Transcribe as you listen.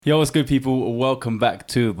Yo, what's good, people? Welcome back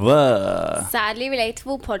to the Sadly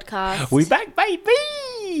Relatable podcast. We back, baby!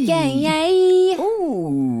 Yay!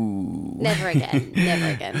 Ooh. Never again. Never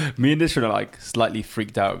again. Me and Nishan are like slightly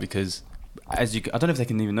freaked out because, I don't know if they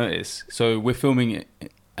can even notice. So we're filming it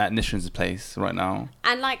at Nishan's place right now.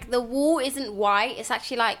 And like the wall isn't white, it's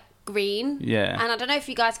actually like green. Yeah. And I don't know if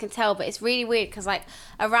you guys can tell, but it's really weird because like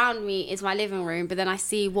around me is my living room, but then I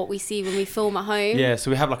see what we see when we film at home. Yeah,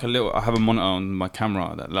 so we have like I have a monitor on my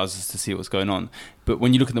camera that allows us to see what's going on. But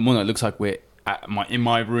when you look at the monitor, it looks like we're in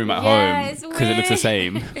my room at home because it looks the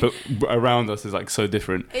same. But around us is like so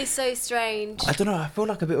different. It's so strange. I don't know. I feel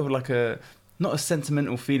like a bit of like not a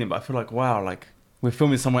sentimental feeling, but I feel like, wow, like we're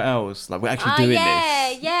filming somewhere else. Like we're actually doing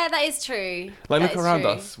this. Yeah, that is true. Like look around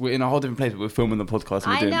us. We're in a whole different place, but we're filming the podcast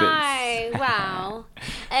and we're doing bits. Wow.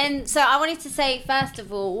 And so I wanted to say, first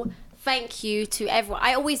of all, thank you to everyone.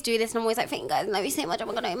 I always do this and I'm always like, thank you guys, love you so much, I'm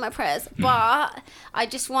going to in my prayers. But I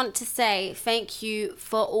just want to say thank you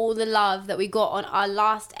for all the love that we got on our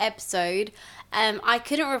last episode. I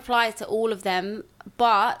couldn't reply to all of them,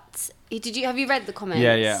 but have you read the comments?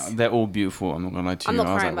 Yeah, they're all beautiful. I'm not gonna lie to you. I'm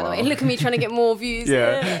not crying, by the way. Look at me trying to get more views.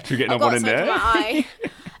 Yeah, should we get another one in there?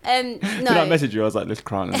 No. Did I message you? I was like, let's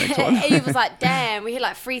cry on the next one. He was like, damn, we hit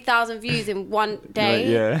like 3,000 views in one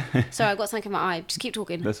day. Yeah. Sorry, I got something in my eye. Just keep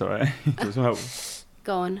talking. That's all right.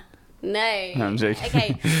 Go on. No, I'm joking.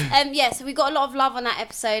 Okay. So we got a lot of love on that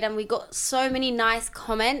episode, and we got so many nice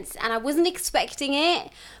comments, and I wasn't expecting it,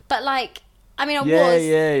 but like, I mean, I was.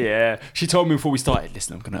 Yeah. She told me before we started,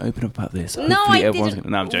 listen, I'm going to open up about this. No, I didn't.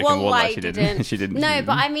 No, I'm joking. Wallahi, she didn't. She didn't. No,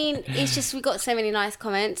 but I mean, it's just we got so many nice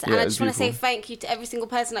comments, and I just want to say thank you to every single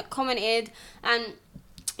person that commented. And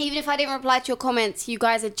even if I didn't reply to your comments, you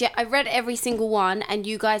guys are. I read every single one, and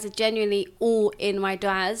you guys are genuinely all in my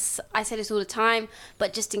duas. I say this all the time,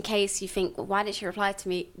 but just in case you think, well, why didn't she reply to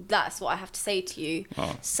me? That's what I have to say to you.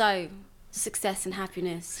 Oh. So, success and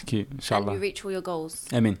happiness. Cute, inshallah. And you reach all your goals.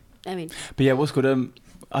 I mean. But yeah, what's good?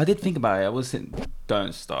 I did think about it. I was saying,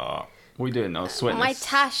 don't start. What are you doing? I was sweating. My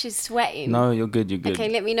tash is sweating. No, you're good. Okay,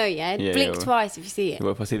 let me know, yeah? Blink twice if you see it.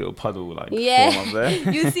 Well, if I see a little puddle, like, form up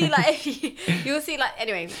there. You'll see,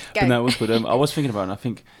 anyway, go. But no, what's good? I was thinking about it, and I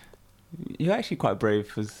think you're actually quite brave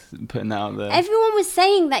for putting that out there. Everyone was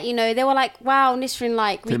saying that, they were like, wow, Nisrin,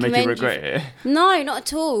 like, we commend you. Did it make you regret it? No, not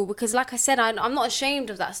at all, because like I said, I'm not ashamed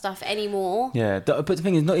of that stuff anymore. Yeah, but the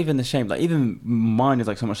thing is, not even ashamed. Like, even mine is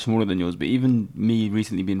like so much smaller than yours, but even me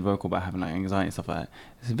recently being vocal about having like anxiety and stuff like that,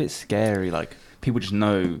 it's a bit scary. Like, people just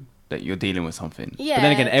know that you're dealing with something. Yeah. But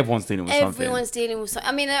then again, everyone's dealing with something. Everyone's dealing with something.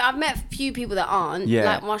 I mean, I've met a few people that aren't. Yeah.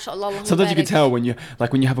 Like, mashallah. Sometimes you can tell when you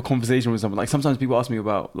have a conversation with someone. Like, sometimes people ask me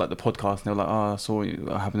about, like, the podcast, and they're like, oh, I saw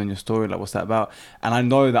what happened in your story. Like, what's that about? And I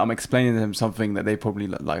know that I'm explaining to them something that they probably,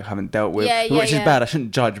 like haven't dealt with. Which is bad. I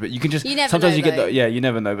shouldn't judge, but you can just... You never sometimes know, you get you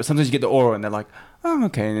never know. But sometimes you get the aura, and they're like, oh,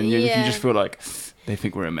 okay. And then you just feel like... They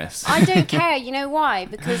think we're a mess. I don't care. You know why?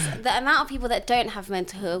 Because the amount of people that don't have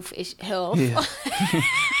mental health it's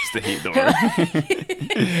the heat, don't worry.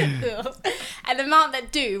 And the amount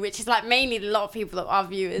that do, which is like mainly a lot of people that are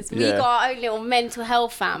viewers, we got our own little mental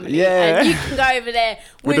health family. Yeah. And you can go over there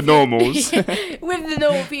with the normals. With the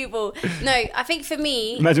normal people. No, I think for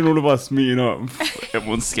me... Imagine all of us meeting up.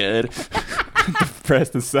 Everyone's scared.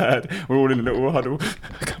 Depressed and sad. We're all in a little huddle.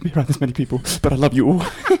 I can't be around this many people, but I love you all.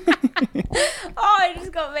 I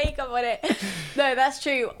just got makeup on it. No, that's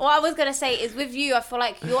true. What I was going to say is with you, I feel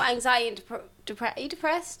like your anxiety and are you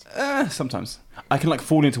depressed? Sometimes. I can like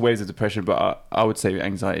fall into waves of depression, but I would say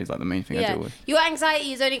anxiety is like the main thing I deal with. Your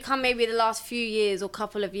anxiety has only come maybe the last few years or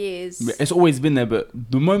couple of years. It's always been there, but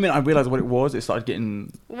the moment I realised what it was, it started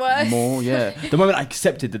getting worse. More, yeah. The moment I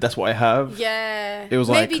accepted that that's what I have, it was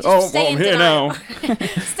maybe like, oh, well, I'm here now.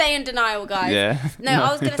 Stay in denial, guys. Yeah. No,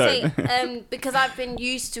 I was going to say, because I've been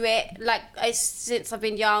used to it, like, since I've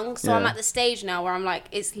been young, so I'm at the stage now where I'm like,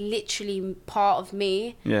 it's literally part of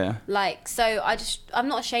me. Yeah. Like, so I'm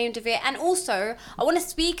not ashamed of it. And also, I want to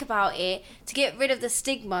speak about it to get rid of the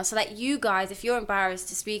stigma so that you guys, if you're embarrassed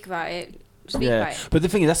to speak about it, about it. But the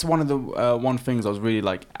thing is, that's one of the things I was really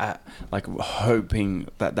like hoping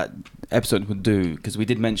that episode would do, because we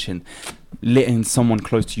did mention letting someone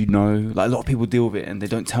close to you know. Like, a lot of people deal with it and they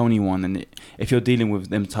don't tell anyone, and if you're dealing with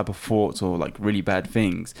them type of thoughts or like really bad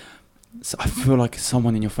things, so I feel like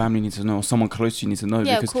someone in your family needs to know, or someone close to you needs to know,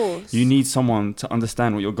 because of course. You need someone to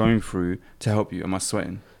understand what you're going through to help you. Am I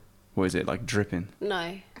sweating? What is it, like dripping?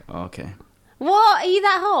 No. Oh, okay. What? Are you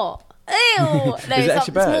that hot? Ew. No, it's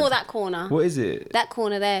more that corner. What is it? That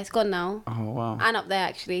corner there. It's gone now. Oh, wow. And up there,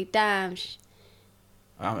 actually. Damn.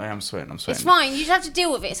 I'm sweating. It's fine. You just have to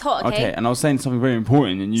deal with it. It's hot, okay? Okay, and I was saying something very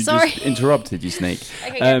important, and you just interrupted, you snake.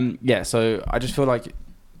 Okay, yeah, so I just feel like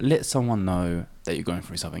let someone know that you're going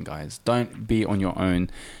through something, guys. Don't be on your own.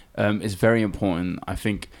 It's very important. I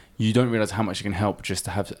think you don't realize how much it can help just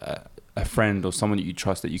to have a friend or someone that you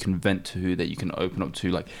trust that you can vent to, that you can open up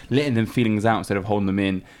to. Like letting them feelings out instead of holding them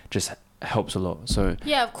in just helps a lot. So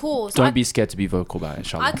yeah, of course. Don't be scared to be vocal about it,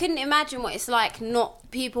 inshallah. I couldn't imagine what it's like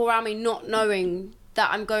not people around me not knowing that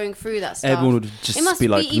I'm going through that stuff. Everyone would just it must be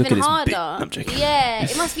like, even look at this harder. I'm joking. Yeah,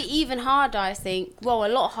 it must be even harder, I think. Well, a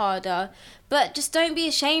lot harder. But just don't be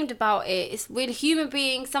ashamed about it. We're human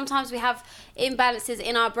beings. Sometimes we have imbalances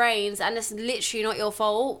in our brains, and it's literally not your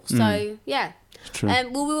fault. So, yeah. True. We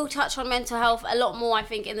will touch on mental health a lot more, I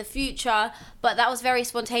think, in the future. But that was very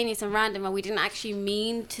spontaneous and random, and we didn't actually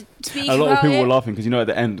mean to speak about it. A lot of people were laughing because, at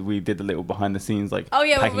the end we did the little behind the scenes, like,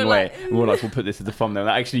 packing away. We were like, we'll put this as the thumbnail.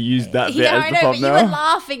 I actually used that bit as the thumbnail. But you were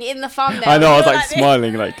laughing in the thumbnail. I know, I was like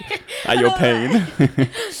smiling, like, at your pain.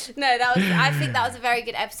 No, I think that was a very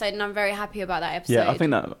good episode, and I'm very happy about that episode. Yeah, I think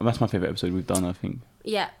that's my favourite episode we've done, I think.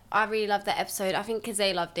 Yeah, I really loved that episode. I think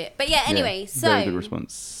Kazay loved it. But yeah, anyway, so... Very good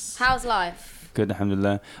response. How's life? Good,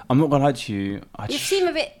 alhamdulillah. I'm not gonna lie to you. You seem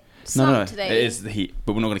a bit slumped today. It is the heat,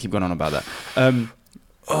 but we're not gonna keep going on about that.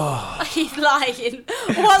 He's lying.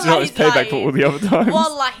 Wallah, he's payback for all the other times.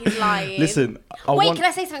 Wallah, he's lying. Listen, can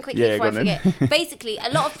I say something quickly before I forget? Then. Basically, a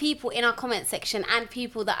lot of people in our comment section and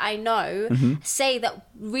people that I know say that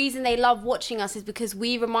reason they love watching us is because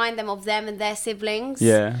we remind them of them and their siblings.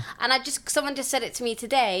 Yeah. And someone just said it to me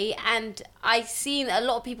today, and I've seen a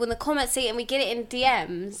lot of people in the comments say it, and we get it in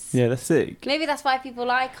DMs. Yeah, that's sick. Maybe that's why people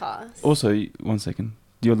like us. Also, 1 second.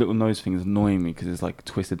 Your little nose thing is annoying me because it's like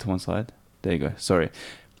twisted to one side. There you go. Sorry.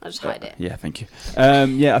 I'll just hide it. Yeah, thank you.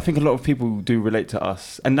 I think a lot of people do relate to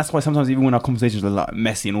us. And that's why sometimes even when our conversations are like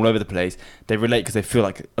messy and all over the place, they relate because they feel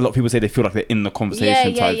like, a lot of people say they feel like they're in the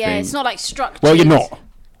conversation type thing. It's not like structured. Well, you're not.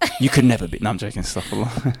 You could never be. No, I'm joking.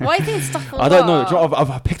 Astaghfirullah. Why do you think astaghfirullah? I don't know.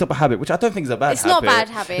 I've picked up a habit, which I don't think is a bad habit. It's not a bad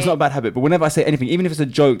habit. It's not a bad habit. But whenever I say anything, even if it's a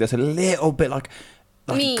joke that's a little bit like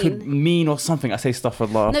mean. Mean or something, I say stuff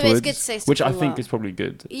afterwards. No, but it's good to say stuff, which I think is probably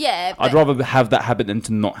good. Yeah. I'd rather have that habit than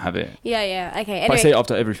to not have it. Yeah. Okay. Anyway, but I say it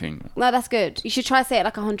after everything. No, that's good. You should try to say it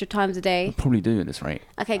like 100 times a day. I probably do at this rate.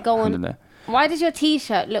 Okay, go on. Why does your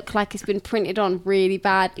t-shirt look like it's been printed on really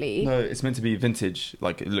badly? No, it's meant to be vintage.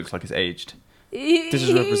 Like, it looks like it's aged. This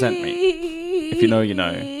is represent me. If you know, you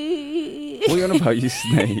know. What are you on about, you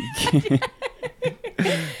snake?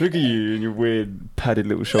 Look at you and your weird padded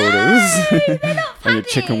little shoulders. No, they're not padded. And your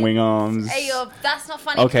chicken wing arms. Hey, that's not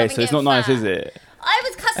funny. Okay, so it's not nice, is it? I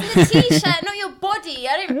was cussing the t-shirt, not your body.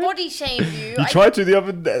 I didn't body shame you. You tried to the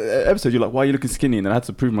other episode. You're like, why are you looking skinny? And I had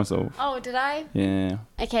to prove myself. Oh, did I? Yeah.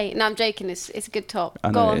 Okay, no, I'm joking. It's a good top. I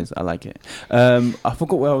know it is. I like it. I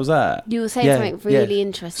forgot where I was at. You were saying something really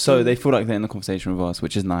interesting. So they feel like they're in the conversation with us,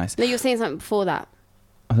 which is nice. No, you were saying something before that.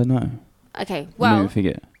 I don't know. Okay, well,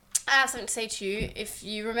 forget. I have something to say to you. If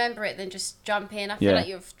you remember it, then just jump in. I feel like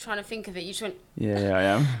you're trying to think of it. You just went... Yeah, I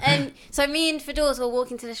am. And so me and Fadors were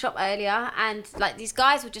walking to the shop earlier, and like these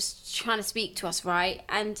guys were just trying to speak to us, right?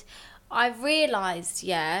 And I've realised,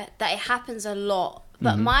 that it happens a lot.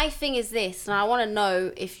 But my thing is this, and I want to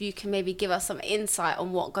know if you can maybe give us some insight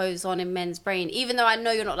on what goes on in men's brain, even though I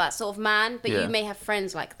know you're not that sort of man, but you may have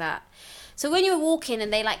friends like that. So when you were walking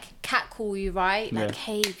and they like catcall you, right? Like,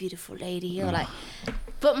 hey, beautiful lady. You're like...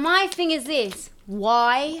 But my thing is this,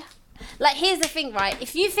 why? Like, here's the thing, right?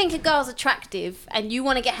 If you think a girl's attractive and you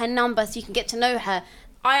want to get her number so you can get to know her,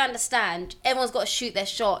 I understand. Everyone's got to shoot their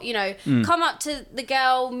shot, Come up to the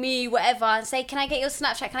girl, me, whatever, and say, can I get your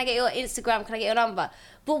Snapchat? Can I get your Instagram? Can I get your number?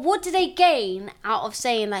 But what do they gain out of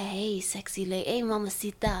saying, like, hey, sexy lady, hey,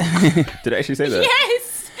 mamacita? Did I actually say that?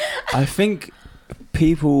 Yes! I think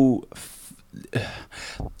people...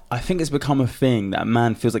 I think it's become a thing that a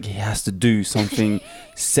man feels like he has to do something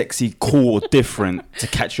sexy, cool, or different to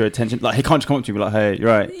catch your attention. Like, he can't just come up to you and be like, hey, you're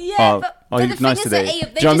right. Yeah, but you the nice thing today. Is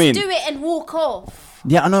that, they just do it and walk off.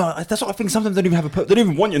 Yeah, I know. That's what I think. Sometimes they don't even they don't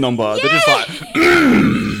even want your number. Yeah. They're just like,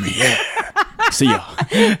 see ya.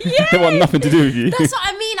 Yeah. They want nothing to do with you. That's what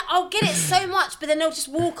I mean. I'll get it so much, but then they'll just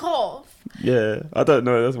walk off. Yeah, I don't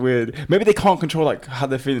know. That's weird. Maybe they can't control like how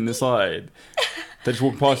they're feeling inside. They just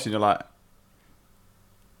walk past you and you're like,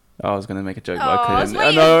 I was going to make a joke, but I couldn't.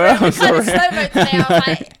 I'm sorry.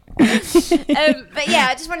 But yeah,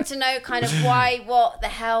 I just wanted to know kind of what the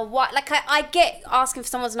hell. Like, I get asking for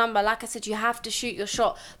someone's number. Like I said, you have to shoot your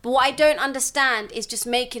shot. But what I don't understand is just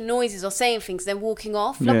making noises or saying things, then walking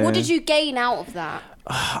off. Like, what did you gain out of that?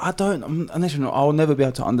 I don't. I'll never be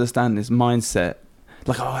able to understand this mindset.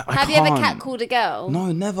 Like, I have you ever catcalled a girl?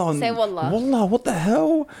 No, never. Say wallah. Wallah, what the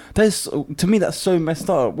hell? To me, that's so messed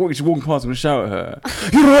up. What, you're walking past and shout at her,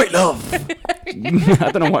 you're right, love. I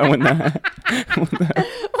don't know why I went there.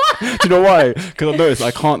 What you know why? Because I noticed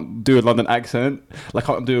I can't do a London accent. Like,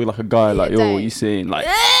 I can't do like a guy like, yo, what you seeing? Like,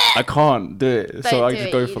 I can't do it. So I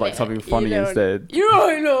just go for like something funny instead. You're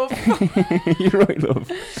right, love. You're right,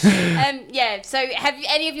 love. Yeah, so have you,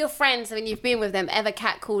 any of your friends, when you've been with them, ever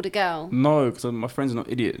catcalled a girl? No, because my friends are not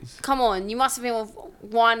idiots. Come on, you must have been with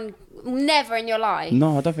one. Never in your life.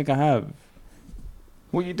 No, I don't think I have.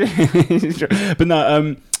 What are you doing? But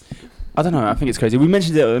no, I don't know. I think it's crazy. We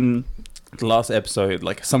mentioned it on the last episode.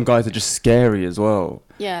 Like, some guys are just scary as well.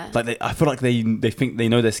 Yeah. Like, I feel like they think they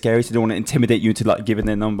know they're scary, so they want to intimidate you into like giving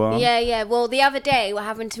their number. Yeah. Well, the other day, what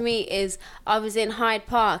happened to me is I was in Hyde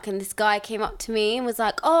Park and this guy came up to me and was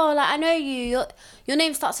like, "Oh, like I know you. Your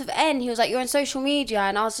name starts with N." He was like, "You're on social media,"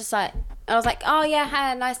 and I was just like. "Oh yeah,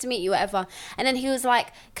 hi, nice to meet you, whatever." And then he was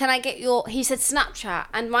like, "Can I get your?" He said Snapchat,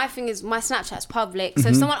 and my thing is my Snapchat's public. So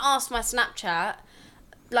if someone asks my Snapchat,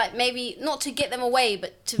 like maybe not to get them away,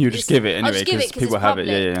 but to you just give it anyway because people have it.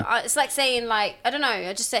 Yeah. It's like saying like I don't know.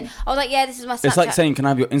 I just said I was like, "Yeah, this is my Snapchat." It's like saying, "Can I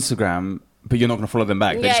have your Instagram?" But you're not going to follow them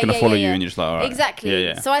back. They're just going to follow you, and you're just like, all right. Exactly.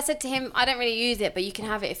 Yeah. So I said to him, I don't really use it, but you can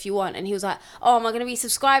have it if you want. And he was like, "Oh, am I going to be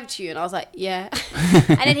subscribed to you?" And I was like, "Yeah."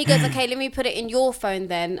 And then he goes, "Okay, let me put it in your phone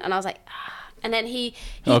then." And I was like, ah. And then he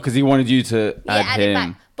because he wanted you to add him. It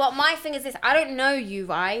back. But my thing is this: I don't know you,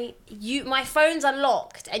 right? My phone's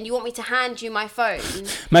unlocked, and you want me to hand you my phone.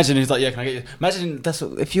 Imagine he's like, "Yeah, can I get you?" Imagine that's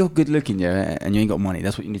what, if you're good looking, yeah, and you ain't got money.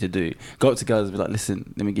 That's what you need to do. Go up to girls and be like,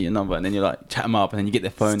 "Listen, let me get your number," and then you like chat them up, and then you get their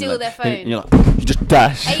phone. Steal their phone. And you're like, you just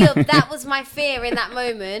dash. Ayo, that was my fear in that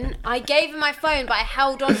moment. I gave him my phone, but I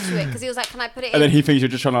held on to it because he was like, "Can I put it in?" And then he thinks you're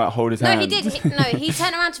just trying to like, hold his hand. No, he did. He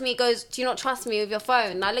turned around to me. He goes, "Do you not trust me with your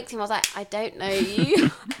phone?" And I looked at him. I was like, "I don't know you."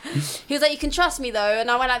 He was like, "You can trust me though." And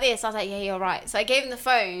I went like this. I was like, "Yeah, you're right." So I gave him the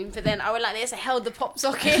phone, but then I went like this. I held the pop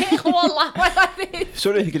socket. Wallah, I went like this.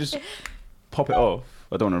 Surely he could just pop it off.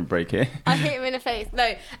 I don't want to break it. I hit him in the face.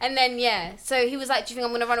 No, and then yeah. So he was like, "Do you think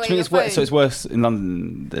I'm gonna run away with your phone?" So it's worse in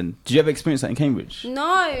London than. Did you ever experience that in Cambridge?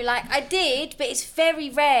 No, like I did, but it's very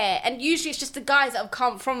rare, and usually it's just the guys that have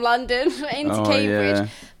come from London into Cambridge. Yeah.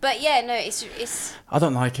 But yeah, no, it's. I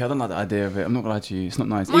don't like it. I don't like the idea of it. I'm not gonna lie to you. It's not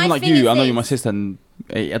nice. My Even like you, I know you're my sister, and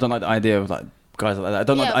I don't like the idea of like guys like that. I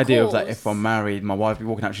don't like the idea of that. If I'm married, my wife be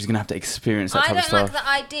walking out, she's gonna have to experience that type of stuff. I don't like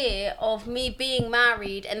the idea of me being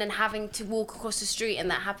married and then having to walk across the street and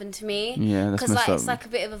that happened to me. Yeah, that's messed up. It's like a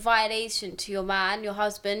bit of a violation to your man, your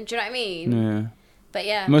husband. Do you know what I mean? Yeah. But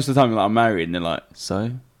yeah. Most of the time, like, I'm married, and they're like, "So,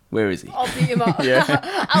 where is he?" I'll beat him up. Yeah.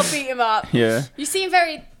 I'll beat him up. Yeah. You seem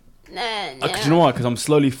very. Yeah. Because you know why? Because I'm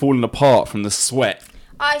slowly falling apart from the sweat.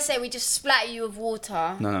 I say we just splatter you with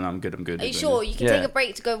water. No, I'm good. Are you sure? You can take a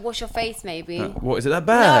break to go wash your face, maybe. What, is it that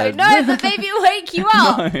bad? No, but maybe it'll wake you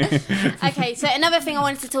up. No. Okay, so another thing I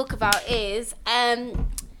wanted to talk about is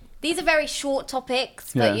these are very short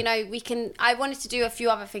topics, but you know, I wanted to do a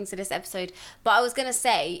few other things in this episode, but I was going to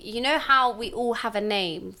say, you know how we all have a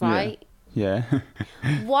name, right? Yeah.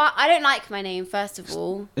 What? I don't like my name, first of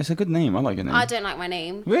all. It's a good name. I like your name. I don't like my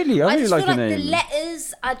name. Really? I really like your name. I just feel like the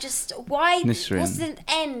letters are just... Why? Nisrin. What's an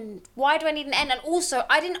N? Why do I need an N? And also,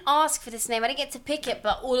 I didn't ask for this name. I didn't get to pick it,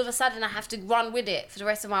 but all of a sudden I have to run with it for the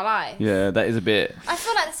rest of my life. Yeah, that is a bit... I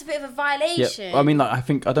feel like that's a bit of a violation. Yeah. I mean,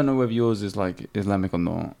 like, I don't know whether yours is, like, Islamic or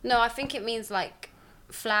not. No, I think it means, like,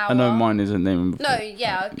 flower. I know mine isn't named... No,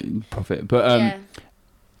 yeah. Prophet. But,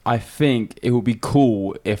 I think it would be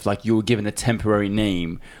cool if like you were given a temporary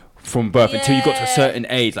name from birth until you got to a certain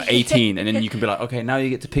age, like 18, and then you can be like, okay, now you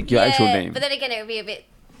get to pick your actual name. But then again, it would be a bit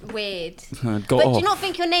weird. But do you not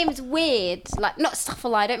think your name is weird? Like, not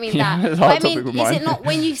astaghfirullah, I don't mean that. It's but I mean, is it not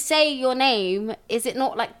when you say your name? Is it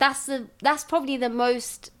not like that's probably the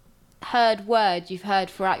most heard word you've heard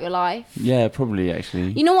throughout your life? Yeah, probably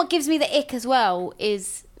actually. You know what gives me the ick as well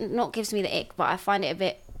is not gives me the ick, but I find it a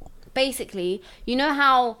bit. Basically, you know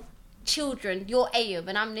how children, you're Ayub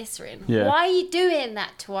and I'm Nisrin. Yeah. Why are you doing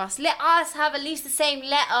that to us? Let us have at least the same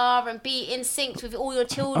letter and be in sync with all your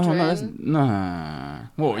children. Oh, no, nah.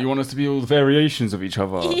 What, you want us to be all the variations of each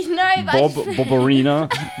other? No, but Bobarina,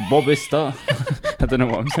 Bobista. I don't know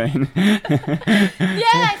what I'm saying.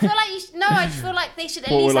 I feel like I just feel like they should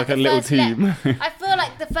at least like a little team. I feel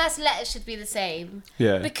like the first letter should be the same.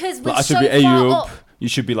 Yeah. Because we're I should so be far Ayub. up. You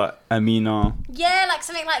should be like Amina. Yeah, like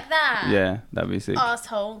something like that. Yeah, that'd be sick.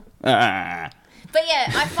 Asshole. Ah. But yeah,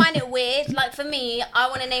 I find it weird. Like for me, I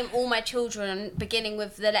want to name all my children beginning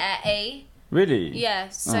with the letter A. Really? Yeah.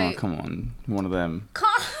 So. Oh, come on, one of them.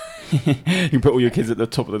 Can't. You can put all your kids at the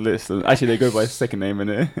top of the list. Actually, they go by second name,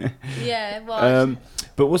 innit? Yeah. Well.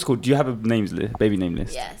 But what's called? Do you have a names list, baby name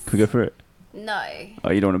list? Yes. Can we go through it? No.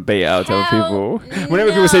 Oh, you don't want to bait it out to other people? Whenever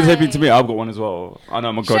people say the same thing to me, I've got one as well. I know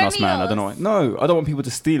I'm a grown-ass man. I don't know why. No, I don't want people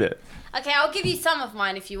to steal it. Okay, I'll give you some of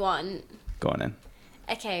mine if you want. Go on then.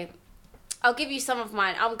 Okay, I'll give you some of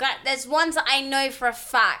mine. There's ones that I know for a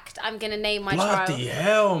fact I'm gonna name my child. Bloody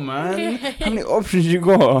hell, man! How many options you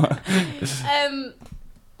got?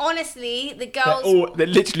 Honestly, the girls... They're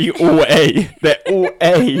literally all A. They're all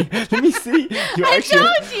A. Let me see. I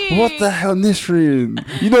told you. What the hell, Nisrin?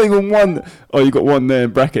 You don't even one... Oh, you got one there in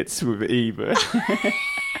brackets with E, but...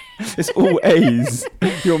 It's all A's.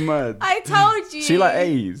 You're mad. I told you. So you like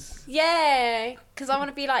A's? Yeah, because I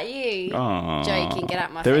want to be like you. Aww. Joking, get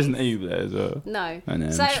out my There face. is an A there as well. No. I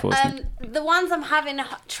know, So the ones I'm having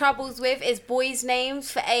troubles with is boys'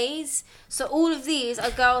 names for A's. So all of these are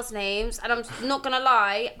girls' names, and I'm not gonna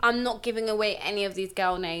lie, I'm not giving away any of these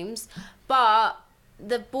girl names, but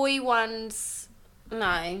the boy ones,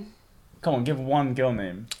 no. Come on, give one girl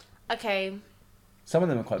name. Okay. Some of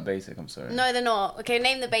them are quite basic, I'm sorry. No, they're not. Okay,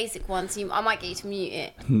 name the basic ones. I might get you to mute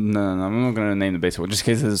it. No, I'm not going to name the basic one, just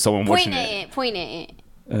in case there's someone watching it. Point at it.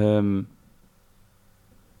 That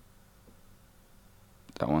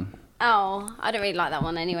one. Oh, I don't really like that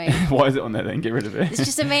one anyway. Why is it on there then? Get rid of it. It's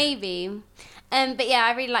just a maybe. But yeah,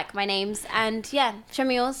 I really like my names. And yeah, show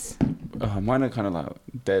me yours. Mine are kind of like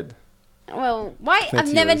dead. Well, why?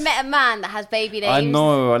 I've never met a man that has baby names. I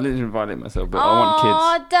know. I literally invited myself, but I want kids.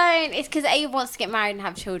 Oh, don't. It's because Abe wants to get married and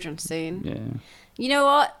have children soon. Yeah. You know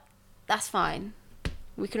what? That's fine.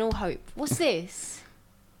 We can all hope. What's this?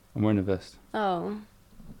 I'm wearing a vest. Oh.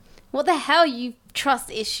 What the hell, you trust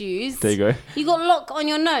issues? There you go. You got lock on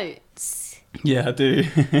your notes. Yeah, I do.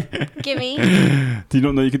 Gimme. Do you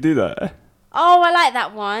not know you could do that? Oh, I like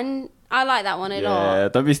that one. I like that one a lot. Yeah,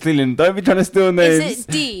 don't be stealing. Don't be trying to steal names. Is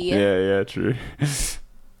it D? Yeah, true.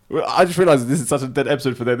 Well, I just realised this is such a dead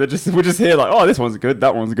episode for them. We're just here like, oh, this one's good,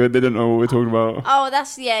 that one's good. They don't know what we're talking about. Oh,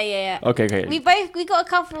 that's yeah. Okay. We got a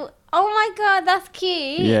couple. Oh my god, that's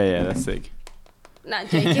cute. Yeah, that's sick. Not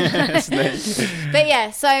joking. But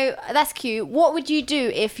yeah, so that's cute. What would you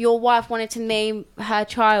do if your wife wanted to name her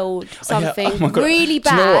child something really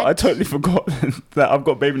bad? Do you know what? I totally forgot that I've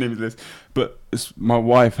got baby names list, but my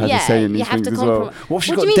wife has a say in these things as well. What if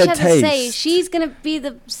she's got dead taste? She's gonna be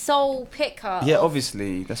the sole picker. Yeah,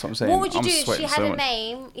 obviously, that's what I'm saying. What would you do if she had a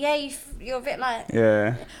name? Yeah, you're a bit like.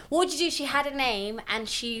 Yeah. What would you do if she had a name and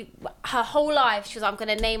her whole life she was like, I'm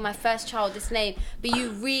gonna name my first child this name, but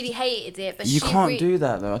you really hated it. But you can't do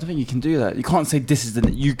that though. I don't think you can do that. You can't say this is the.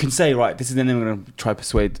 You can say right, this is the name I'm gonna try to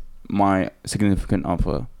persuade my significant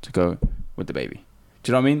other to go with the baby.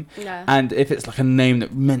 Do you know what I mean? No. And if it's like a name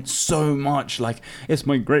that meant so much, like it's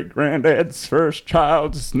my great granddad's first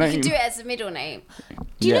child's name. You can do it as a middle name.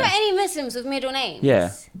 Do you know any Muslims with middle names?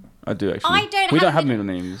 Yeah, I do actually. We don't have middle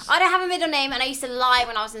names. I don't have a middle name, and I used to lie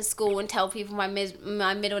when I was in school and tell people my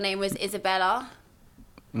middle name was Isabella.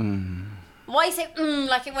 Why you say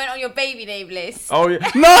like it went on your baby name list? Oh yeah,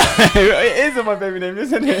 no, it is on my baby name,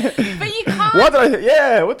 isn't it? But you can't. What did I?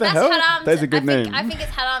 Yeah, what the hell? That's a good name. name. I think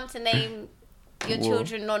it's haram to name your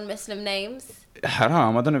children non-Muslim names.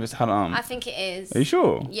 Haram? I don't know if it's haram. I think it is. Are you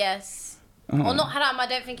sure? Yes. Or not haram, I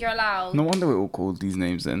don't think you're allowed. No wonder we're all called these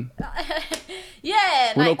names then.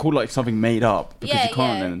 Yeah. We're not called like something made up because you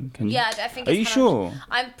can't then. Can you? Yeah, I think Are you sure?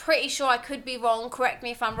 I'm pretty sure. I could be wrong. Correct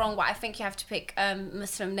me if I'm wrong, but I think you have to pick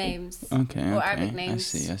Muslim names. Okay. Or Arabic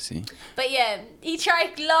names. I see. But yeah, he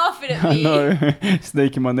tried laughing at me. I know.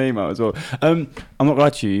 Snaking my name out as well. I'm not gonna lie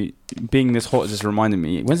to you, being this hot just reminded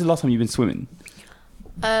me, when's the last time you've been swimming?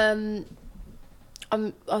 I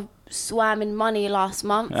swam in money last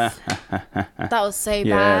month. That was so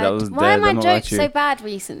bad. That was Why are my jokes so bad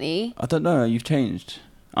recently? I don't know. You've changed.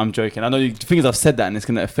 I'm joking. I know. The thing is, I've said that, and it's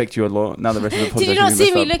going to affect you a lot. Now the rest of the podcast. Did you not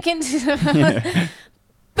see me look into them?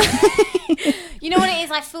 You know what it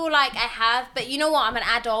is? I feel like I have, but you know what? I'm an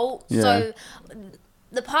adult, so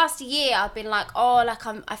the past year I've been like,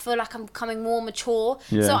 I feel like I'm becoming more mature.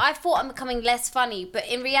 Yeah. So I thought I'm becoming less funny, but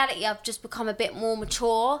in reality I've just become a bit more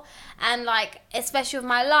mature, and like especially with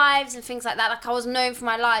my lives and things like that. Like I was known for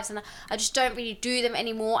my lives, and I just don't really do them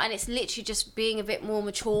anymore. And it's literally just being a bit more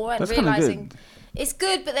mature and That's realizing good. It's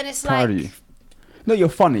good, but then it's Proud of you. No, you're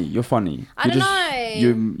funny. I don't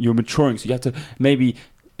know. You're maturing, so you have to maybe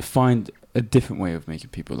find a different way of making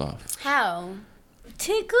people laugh. How?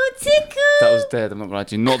 Tickle. That was dead. I'm not gonna lie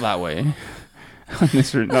to you. Not that way. That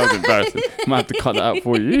was embarrassing. I might have to cut that out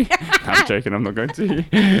for you. I'm joking. I'm not going to.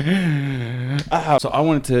 So I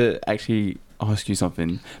wanted to actually ask you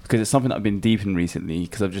something, because it's something that I've been deep in recently,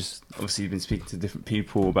 because I've just obviously been speaking to different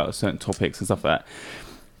people about certain topics and stuff like that.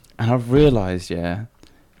 And I've realised, I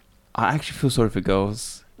actually feel sorry for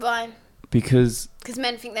girls. Why? Because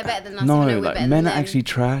men think they're better than us. No, like men are actually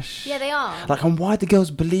trash. Yeah, they are. Like, and why do girls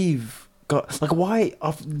believe like why?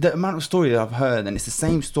 The amount of story that I've heard, and it's the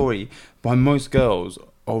same story by most girls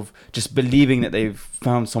of just believing that they've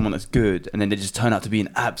found someone that's good, and then they just turn out to be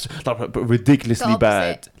ridiculously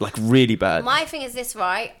bad, like really bad. My thing is this,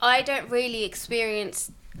 right? I don't really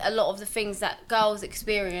experience a lot of the things that girls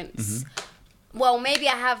experience. Well, maybe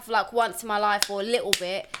I have like once in my life or a little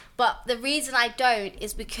bit, but the reason I don't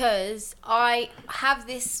is because I have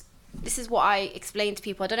this is what I explain to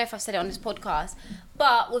people. I don't know if I've said it on this podcast,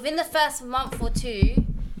 but within the first month or two,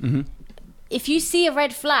 if you see a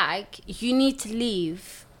red flag, you need to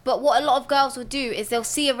leave. But what a lot of girls will do is they'll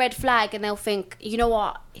see a red flag and they'll think, you know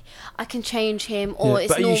what, I can change him, or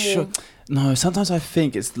it's normal. Sure? No, sometimes I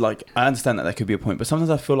think it's like, I understand that could be a point, but sometimes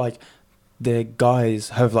I feel like the guys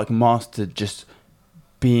have like mastered just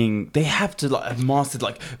being, they have to like have mastered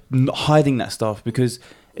like hiding that stuff, because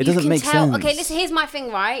it doesn't make sense. Okay, listen, here's my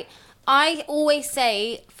thing, right? I always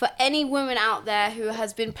say, for any woman out there who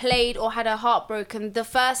has been played or had her heart broken the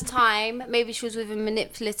first time, maybe she was with a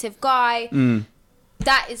manipulative guy,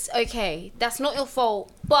 that is okay. That's not your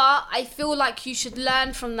fault. But I feel like you should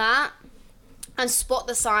learn from that and spot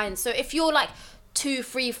the signs. So if you're like 2,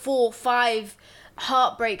 3, 4, 5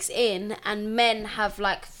 heartbreaks in, and men have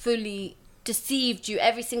like fully deceived you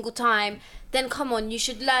every single time, then come on, you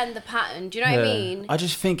should learn the pattern. Do you know what I mean? I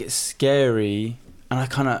just think it's scary, and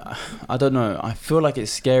I don't know, I feel like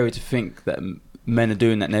it's scary to think that men are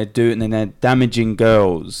doing that, and they're damaging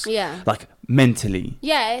girls, like mentally.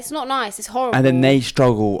 Yeah, it's not nice, it's horrible. And then they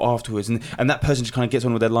struggle afterwards, and that person just kind of gets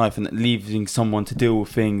on with their life, and leaving someone to deal with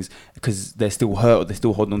things because they're still hurt, or they're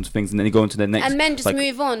still holding on to things, and then they go on to their next. And men just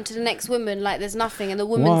move on to the next woman like there's nothing, and the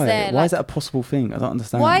woman's there. Why is that a possible thing? I don't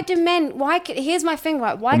understand. Why do men? Here's my thing,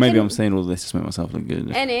 right? Why? Or maybe I'm saying all this to make myself look good.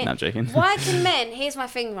 Not joking. Why can men? Here's my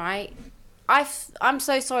thing, right? I'm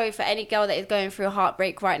so sorry for any girl that is going through a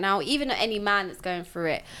heartbreak right now, even any man that's going through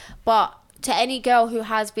it. But to any girl who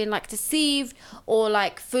has been like deceived or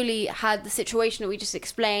like fully had the situation that we just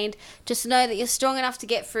explained, just know that you're strong enough to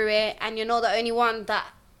get through it, and you're not the only one that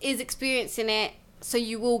is experiencing it. So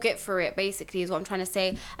you will get through it, basically, is what I'm trying to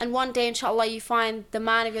say. And one day, inshallah, you find the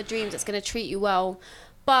man of your dreams that's going to treat you well.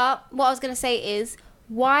 But what I was going to say is,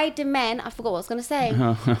 why do men... I forgot what I was going to say.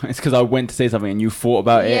 It's because I went to say something and you thought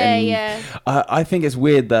about it. Yeah. I think it's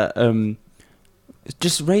weird that...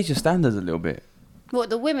 just raise your standards a little bit. What,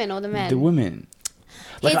 the women or the men? The women.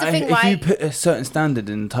 Like, if you put a certain standard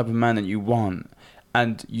in the type of man that you want,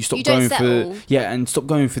 and you stop going for... Yeah, and stop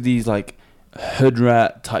going for these, like, hood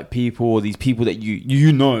rat type people, or these people that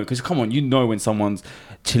you know, because come on, you know when someone's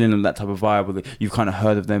chilling on that type of vibe, or you've kind of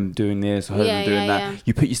heard of them doing this or heard of them doing that.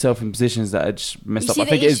 You put yourself in positions that are just messed up. I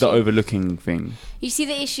think it is the overlooking thing. You see,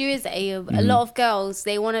 the issue is that a lot of girls,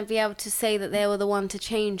 they want to be able to say that they were the one to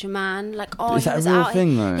change a man. Like, oh, is that a real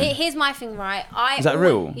thing though? Here's my thing, right? Is that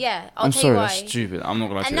real? Yeah, I'm sorry, that's stupid. I'm not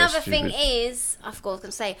gonna lie to you. Another thing is, I forgot what I was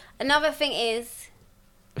gonna say. Another thing is,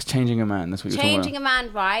 it's changing a man. That's what you're talking about. Changing a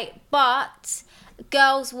man, right? But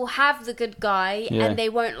girls will have the good guy and they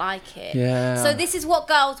won't like it. Yeah. So this is what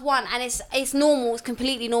girls want, and it's normal. It's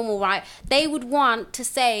completely normal, right? They would want to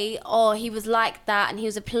say, "Oh, he was like that, and he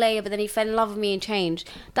was a player, but then he fell in love with me and changed."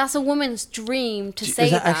 That's a woman's dream to say that.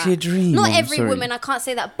 Is that actually a dream? Not every woman. I can't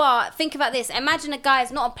say that, but think about this. Imagine a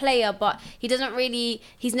guy's not a player, but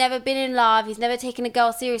he's never been in love. He's never taken a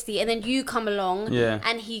girl seriously, and then you come along,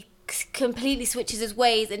 and he completely switches his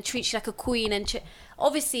ways and treats you like a queen, and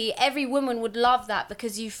obviously every woman would love that,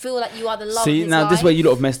 because you feel like you are the love of his life. This is where you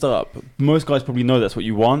lot have messed up. Most guys probably know that's what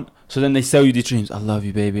you want, so then they sell you these dreams. I love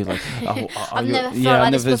you, baby. Like, I've never felt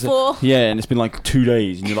like this before. Yeah, and it's been like 2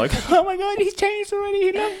 days, and you're like, oh my god, he's changed already.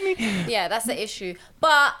 He loves me. Yeah, that's the issue.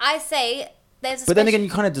 But I say there's. But then again, you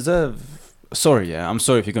kind of deserve. Sorry, I'm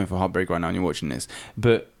sorry if you're going for a heartbreak right now and you're watching this.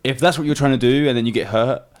 But if that's what you're trying to do, and then you get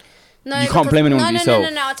hurt. No, you can't blame anyone but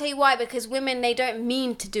yourself. No. I'll tell you why. Because women, they don't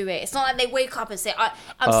mean to do it. It's not like they wake up and say,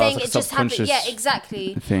 I'm saying it just happens. Yeah,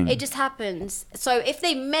 exactly. It just happens. So if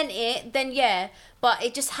they meant it, then yeah. But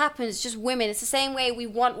it just happens, just women. It's the same way we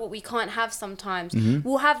want what we can't have sometimes.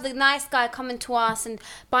 We'll have the nice guy coming to us and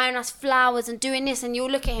buying us flowers and doing this, and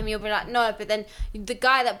you'll look at him, you'll be like, no, but then the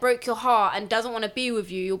guy that broke your heart and doesn't want to be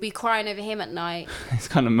with you, you'll be crying over him at night. It's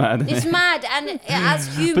kind of mad. It's mad, and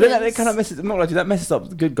as humans... But then that kind of messes... I'm not like that messes up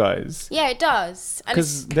the good guys. Yeah, it does.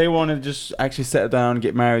 Because they want to just actually settle down,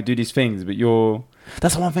 get married, do these things, but you're...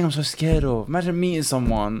 That's the one thing I'm so scared of. Imagine meeting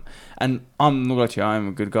someone, and I'm not going to lie to you, I'm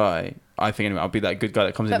a good guy. I think anyway, I'll be that good guy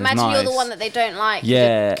that comes in. But imagine you're the one that they don't like.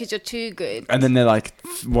 Yeah, because you're too good. And then they're like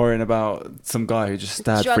worrying about some guy who just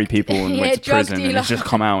stabbed 3 people and went to prison, and it's just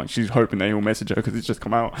come out. She's hoping they all message her because it's just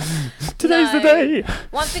come out. Today's the day.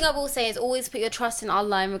 One thing I will say is always put your trust in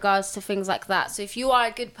Allah in regards to things like that. So if you are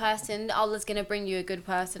a good person, Allah's going to bring you a good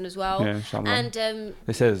person as well. Yeah, inshallah. And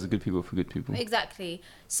they say there's good people for good people. Exactly.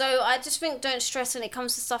 So I just think don't stress when it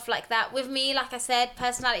comes to stuff like that. With me, like I said,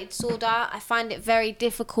 personality disorder, I find it very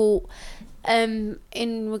difficult in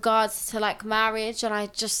regards to like marriage, and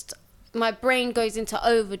my brain goes into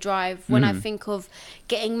overdrive when I think of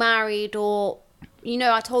getting married, or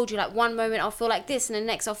I told you, like, one moment I'll feel like this and the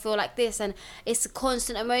next I'll feel like this, and it's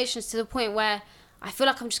constant emotions to the point where I feel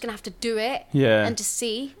like I'm just gonna have to do it and just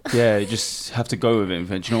see. Yeah, you just have to go with it.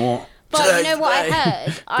 Do you know what? But you know what I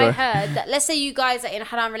heard? I heard that, let's say you guys are in a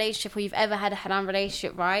haram relationship, or you've ever had a haram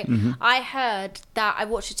relationship, right? Mm-hmm. I heard that, I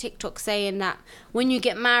watched a TikTok saying that when you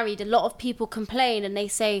get married, a lot of people complain and they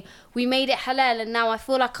say, we made it halal and now I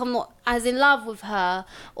feel like I'm not as in love with her,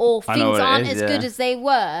 or things aren't as good as they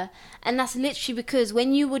were. And that's literally because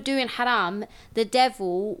when you were doing haram, the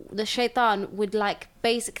devil, the shaitan, would like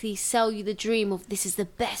basically sell you the dream of this is the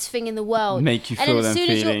best thing in the world. Make you feel them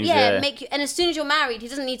feelings. And as soon as you're married, he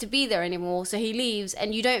doesn't need to be there anymore. So he leaves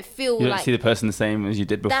and you don't feel like... You don't see the person the same as you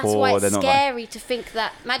did before. That's why it's scary to think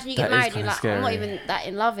that... Imagine you get married and you're like, I'm not even that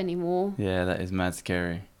in love anymore. Yeah, that is mad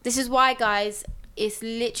scary. This is why, guys... It's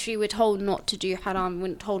literally, we're told not to do haram,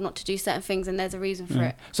 we're told not to do certain things, and there's a reason for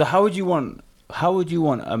it. So how would you want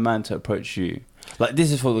a man to approach you? Like,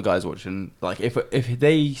 this is for the guys watching. Like, if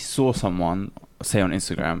they saw someone, say on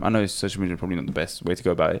Instagram, I know social media is probably not the best way to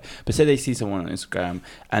go about it, but say they see someone on Instagram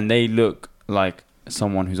and they look like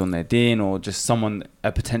someone who's on their din, or just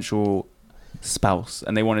a potential spouse,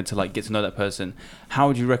 and they wanted to like get to know that person, how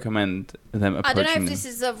would you recommend them approaching them? I don't know if this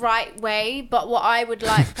is the right way, but what I would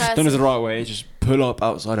like personally... I don't know if it's the right way. Just pull up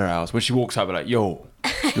outside her house. When she walks out, be like, yo,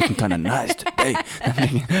 looking kind of nice today.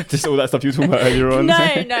 Just all that stuff you were talking about earlier on. No,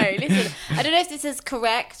 listen. I don't know if this is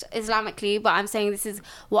correct Islamically, but I'm saying this is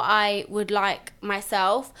what I would like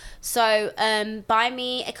myself. So, buy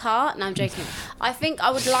me a car. No, I'm joking. I think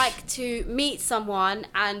I would like to meet someone,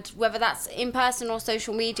 and whether that's in person or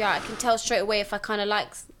social media, I can tell straight away if I kind of like...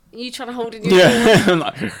 You trying to hold in your...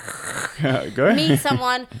 Yeah. Go. Meet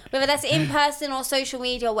someone, whether that's in person or social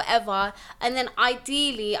media or whatever, and then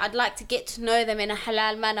ideally I'd like to get to know them in a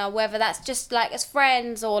halal manner, whether that's just like as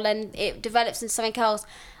friends or then it develops into something else.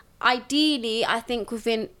 Ideally, I think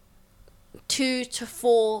within 2 to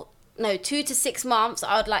 6 months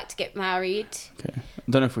I would like to get married. Okay. I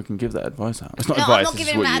don't know if we can give that advice out. It's not advice. I'm not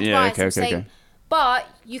giving that advice. Yeah, okay. But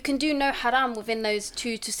you can do no haram within those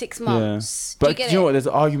 2 to 6 months. Yeah. But do you know what? There's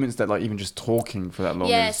arguments that like even just talking for that long.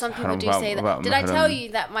 Yeah, some people do say that. Did I tell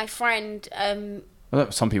you that my friend?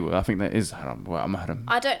 Some people, I think that is haram. Well, I'm haram.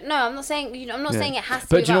 I don't know. I'm not saying. I'm not saying it has to.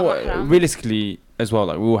 But be do you know what? Haram. Realistically, as well,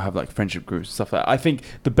 like we all have like friendship groups and stuff like that. I think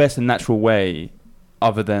the best and natural way,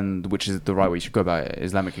 other than which is the right way you should go about it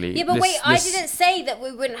Islamically. Yeah, but I didn't say that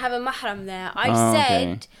we wouldn't have a mahram there. I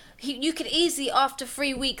said you could easily, after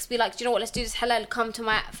 3 weeks, be like, do you know what, let's do this halal, come to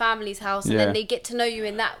my family's house, and then they get to know you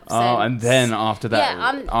in that sense. Oh, and then after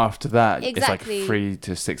that, exactly. it's like 3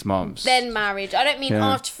 to 6 months. Then marriage. I don't mean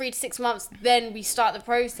after 3 to 6 months, then we start the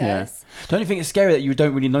process. Yeah. Don't you think it's scary that you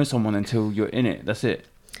don't really know someone until you're in it? That's it.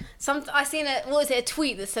 I seen a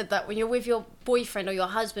tweet that said that when you're with your boyfriend or your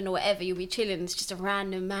husband or whatever, you'll be chilling, it's just a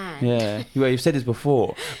random man. Yeah, you've said this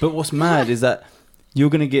before. But what's mad is that you're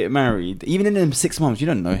going to get married, even in them 6 months, you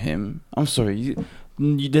don't know him. I'm sorry,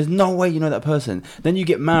 there's no way you know that person. Then you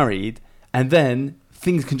get married, and then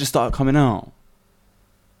things can just start coming out.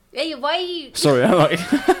 Hey, why are you... Sorry, I'm like...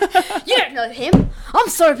 You don't know him. I'm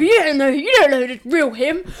sorry, but you don't know the real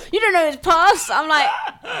him. You don't know his past. I'm like...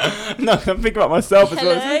 No, I'm thinking about myself as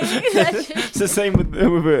well. It's the same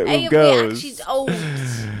with girls. She's old.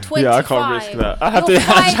 25. Yeah, I can't risk that. I have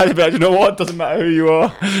to be like, you know what? Doesn't matter who you are.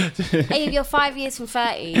 Hey, if you're 5 years from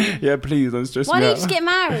 30. Yeah, please, don't stress me out. Why don't you just get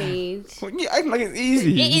married? Well, you act like it's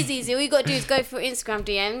easy. It is easy. All you got to do is go through Instagram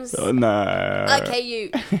DMs. Oh, no. Okay,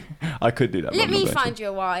 you. I could do that. Let me find you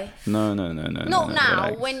a wife. No. Not now.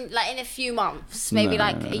 Relax. When, like, in a few months, maybe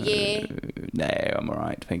like a year. No, I'm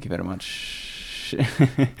alright. Thank you very much.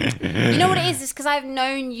 You know what it is? It's because I've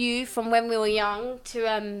known you from when we were young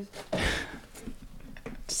to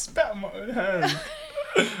Spat on my own hand.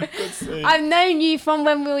 I've known you from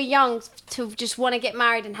when we were young to just want to get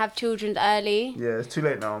married and have children early. Yeah, it's too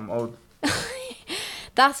late now. I'm old.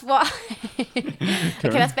 That's what. Okay,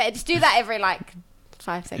 that's better. Just do that every like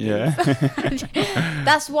last 5 seconds. Yeah.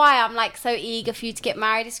 That's why I'm like so eager for you to get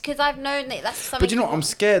married. It's because I've known that that's something. But you know what? I'm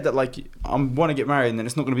scared that like I want to get married and then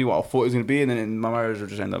it's not going to be what I thought it was going to be, and then my marriage will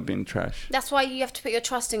just end up being trash. That's why you have to put your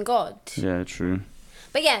trust in God. Yeah, true.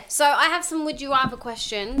 But yeah, so I have some would you rather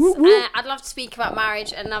questions. I'd love to speak about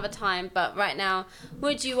marriage another time, but right now,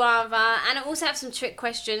 would you rather? And I also have some trick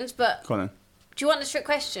questions, but Go on then. Do you want the trick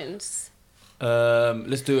questions?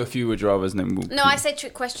 Let's do a few would you rathers and then we'll... No, I say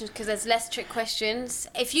trick questions because there's less trick questions.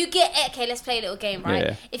 If you get... Okay, let's play a little game, right?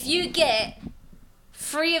 Yeah. If you get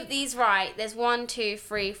 3 of these right, there's 1, 2,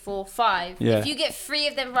 3, 4, 5. Yeah. If you get 3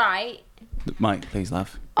 of them right... Mike, please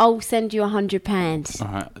laugh. I'll send you £100.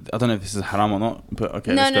 Alright, I don't know if this is haram or not, but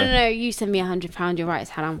okay, No, let's go. no, you send me £100. You're right, it's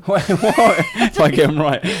haram. Wait, what? So I get them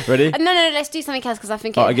right. Ready? No, let's do something else because I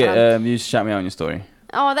think Oh, it's I get, haram. you shout me out on your story.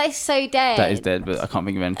 Oh, that is so dead. That is dead, but I can't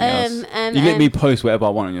think of anything else. You let me post whatever I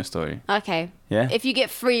want on your story. Okay. Yeah? If you get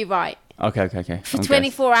 3 right. Okay. For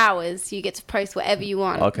 24 hours, you get to post whatever you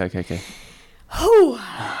want. Okay.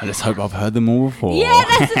 Let's hope I've heard them all before.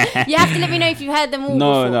 Yeah, you have to let me know if you've heard them all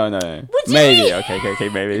before. No. What do you maybe. mean? Okay,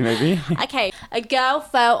 maybe. Okay, a girl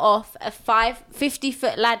fell off a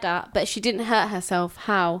 50-foot ladder, but she didn't hurt herself.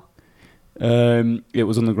 How? It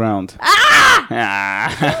was on the ground. Ah!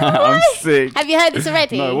 I'm sick. Have you heard this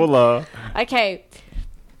already? No, wallah. Okay.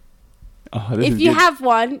 Oh, If you have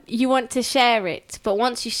one, you want to share it, but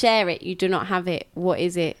once you share it, you do not have it. What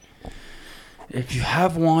is it? If you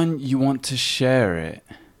have one, you want to share it.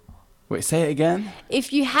 Wait, say it again.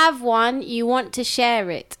 If you have one, you want to share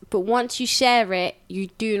it, but once you share it, you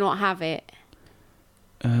do not have it.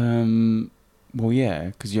 Well, yeah,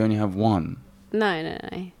 because you only have one.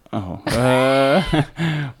 No. Oh.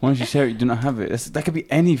 Once you share it, you do not have it. That could be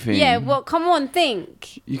anything. Yeah, well, come on,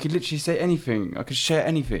 think. You could literally say anything. I could share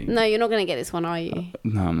anything. No, you're not going to get this one, are you?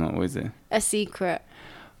 No, I'm not. What is it? A secret.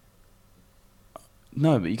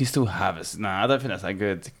 No, but you can still have it. Nah, I don't think that's that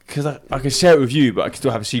good. Because I can share it with you, but I can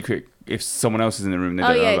still have a secret if someone else is in the room. They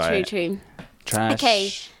don't know about true. Trash. Okay,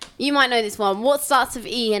 you might know this one. What starts with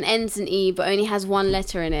E and ends in E, but only has 1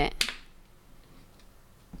 letter in it?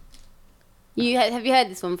 Have you heard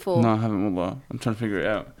this one before? No, I haven't. Wallah. I'm trying to figure it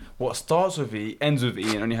out. What starts with E, ends with E,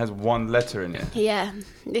 and only has 1 letter in it? Yeah,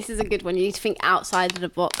 this is a good one. You need to think outside of the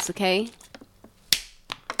box, okay?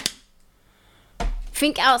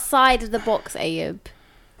 Think outside of the box, Ayub.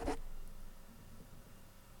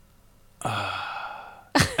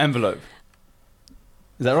 Envelope.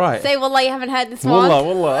 Is that right? Say wallah, you haven't heard this one.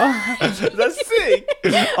 Wallah. That's sick.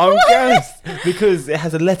 I'm gassed because it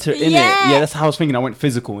has a letter in it. Yeah, that's how I was thinking. I went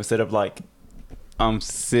physical instead of like, I'm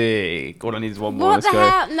sick. All I need is one more. What Let's the go.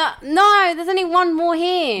 hell? No, there's only one more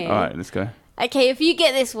here. All right, let's go. Okay, if you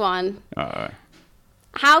get this one. All right.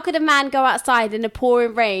 How could a man go outside in the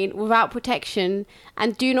pouring rain without protection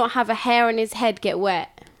and do not have a hair on his head get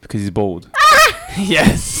wet? Because he's bald.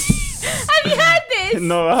 Yes. Have you heard this?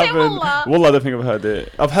 No, I haven't. Wallah. Wallah, I don't think I've heard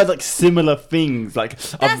it. I've heard like similar things. Like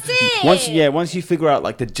That's it. Once you figure out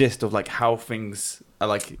like the gist of like how things are,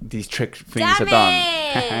 like these trick things Damn are done.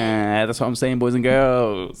 it. That's what I'm saying, boys and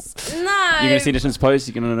girls. No. You're gonna see this post.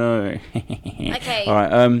 You're gonna know. Okay. All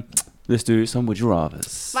right. Let's do some would you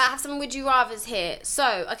rathers. Right, I have some would you rathers here.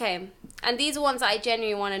 So, okay. And these are ones that I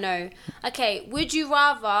genuinely want to know. Okay, would you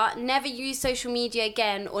rather never use social media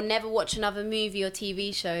again or never watch another movie or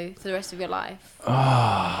TV show for the rest of your life?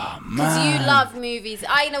 Oh, man. Because you love movies.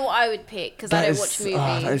 I know what I would pick because I don't watch movies.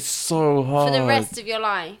 That is so hard. For the rest of your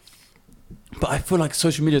life. But I feel like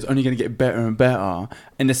social media is only going to get better and better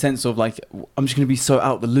in the sense of like, I'm just going to be so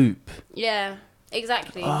out the loop. Yeah,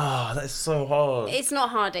 exactly. That is so hard. It's not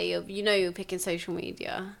hard, Ayub. You know you're picking social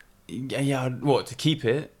media. Yeah, what, to keep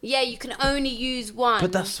it? Yeah, you can only use one.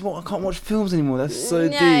 But that's what, I can't watch films anymore. That's so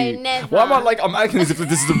deep. No, never. Why am I like, I'm acting as if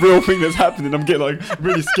this is a real thing that's happening. I'm getting like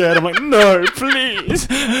really scared. I'm like, no, please,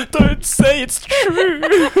 don't say it's true. You're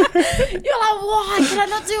like, why can I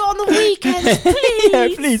not do it on the weekends, please? Yeah,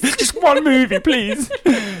 please, just one movie, please. Do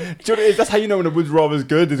you know what it is? That's how you know when a would rather's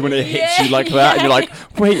good, is when it hits you like that and you're like,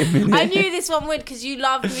 wait a minute. I knew this one would because you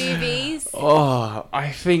love movies. Oh, I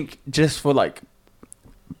think just for like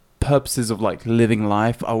purposes of like living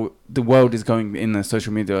life, the world is going in a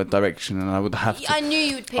social media direction, and I would have to. I knew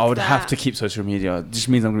you would pick that. I would have to keep social media. It just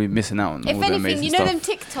means I'm going to be missing out on all the amazing stuff. If anything, you know them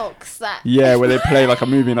TikToks that. Yeah, where they play like a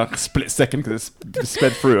movie in like a split second because it's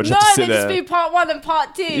sped through. I just have to sit there. No, they just do part 1 and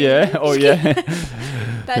part 2. Yeah. Oh yeah.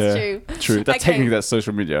 That's true. True. That's technically that's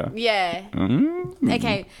social media. Yeah. Mm-hmm.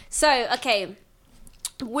 Okay. So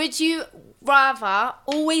would you rather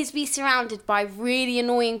always be surrounded by really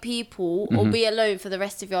annoying people or be alone for the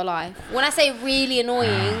rest of your life? When I say really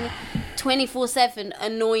annoying, 24/7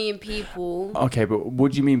 annoying people. Okay, but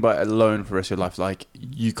what do you mean by alone for the rest of your life? Like,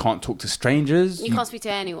 you can't talk to strangers? You can't speak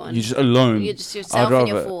to anyone. You're just alone. You're just yourself and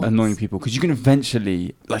your thoughts. Annoying people, because you can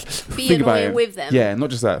eventually, like, be think about annoying it. with them. Yeah,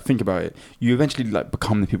 not just that. Think about it. You eventually, like,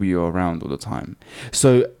 become the people you're around all the time.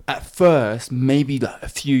 So, at first, maybe, like, a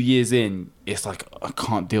few years in, it's like, I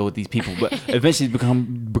can't deal with these people. But eventually, it's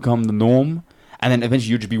become the norm. And then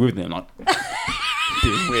eventually, you'll just be with them, like...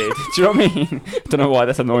 being weird. Do you know what I mean? Don't know why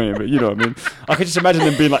that's annoying, but you know what I mean. I can just imagine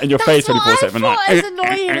them being like in your face 24/7. That's what I thought is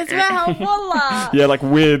annoying as well. Wallah. Yeah, like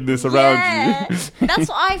weirdness around you. That's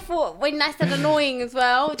what I thought when I said annoying as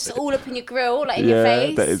well. Just all up in your grill, like in your face.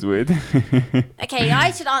 Yeah, that is weird. Okay, I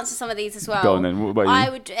should answer some of these as well. Go on then. What about you? I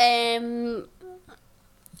would.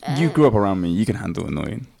 You grew up around me. You can handle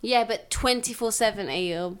annoying. Yeah, but 24/7,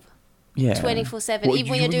 Ayub. Yeah. 24/7,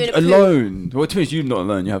 even when you're doing it alone. Well, to me, you're not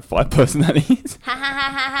alone. You have 5 personalities. Ha ha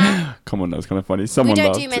ha ha ha. Come on, that was kind of funny. We Someone don't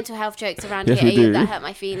laughed. do mental health jokes around Yes, here, we do. That hurt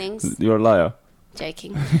my feelings. You're a liar.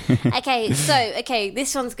 Joking. Okay, so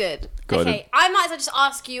this one's good. Go okay, ahead. I might as well just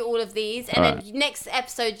ask you all of these, and Alright. then next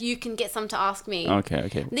episode you can get some to ask me.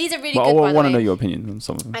 Okay. These are really But good. I by the want to way. know your opinion on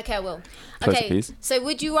some of them. Okay, I will. Closer, Okay, please. so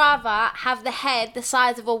would you rather have the head the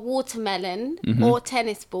size of a watermelon or a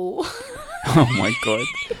tennis ball? Oh my god.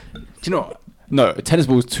 Do you know what? No, a tennis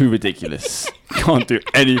ball is too ridiculous. Can't do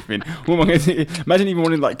anything. What am I going to do? Imagine even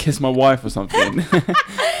wanting to like kiss my wife or something.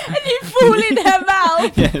 And you fall in her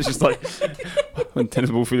mouth. Yeah, it's just like when tennis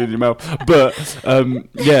ball fell in your mouth. But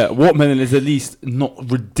yeah, watermelon is at least not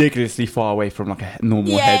ridiculously far away from like a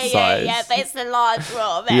normal head size. Yeah, but it's a large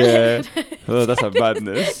watermelon. Yeah. Oh, that's a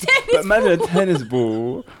madness. But imagine a tennis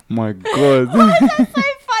ball. My god. Why is that so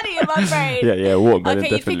funny in my brain? Yeah, watermelon, okay,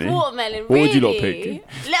 definitely. you pick watermelon. What really? would you lot pick?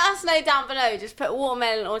 Let us know down below. Just put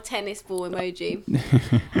watermelon or tennis ball emoji.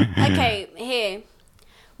 Okay, here.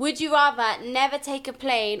 Would you rather never take a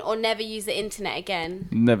plane or never use the internet again?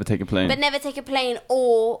 Never take a plane. But never take a plane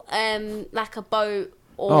or like a boat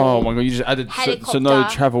or Oh my god, you just added so no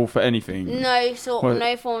helicopter. travel for anything. no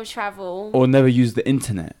What? form of travel. Or never use the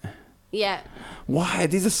internet. Yeah. Why?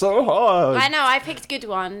 These are so hard. I know, I picked good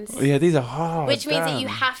ones. Yeah, these are hard. Which means that you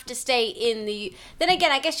damn. have to stay in the... Then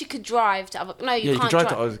again, I guess you could drive to other... No, you Yeah, can't you could drive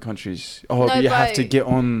to other countries. Oh, No but you have to boat. get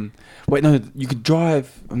on. Wait, no, you could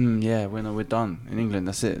drive. Yeah, we're done in England.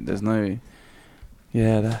 That's it. There's no.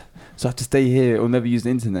 Yeah, so I have to stay here or never use the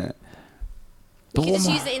internet. You can just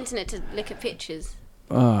use the internet to look at pictures.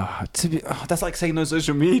 That's like saying no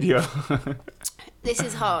social media. This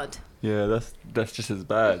is hard. Yeah, that's just as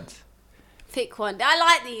bad. Pick one. I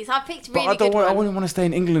like these. I picked really But I good ones. I wouldn't want to stay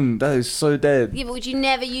in England. That is so dead. Yeah, but would you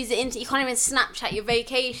never use the internet? You can't even Snapchat your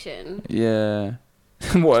vacation. Yeah.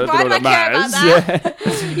 What? Why I do don't I know care what about matters. that?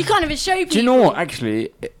 Yeah. You can't even show people. Do you know what? Actually,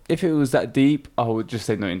 if it was that deep, I would just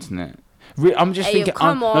say no internet. I'm just Hey, thinking.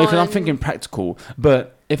 come No, because I'm on. thinking practical.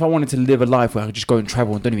 But if I wanted to live a life where I could just go and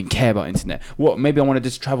travel and don't even care about internet, maybe I want to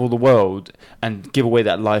just travel the world and give away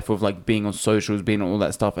that life of like being on socials, being on all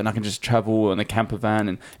that stuff, and I can just travel on a camper van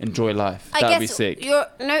and enjoy life. That'd be sick.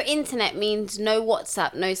 No internet means no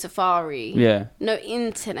WhatsApp, no Safari. Yeah. No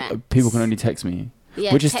internet. People can only text me.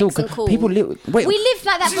 Yeah, which is text still and call. people live. Wait, We lived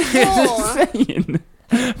like that before. Just saying.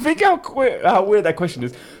 Think how weird that question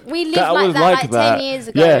is. We lived That like was that like like that. 10 years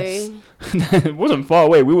ago. Yes. It wasn't far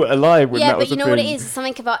away. We were alive when Yeah, that but was you a know what it thing. is?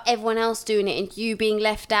 Something about everyone else doing it and you being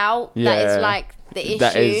left out. That Yeah. is like the issue.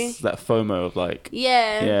 That is that FOMO of like.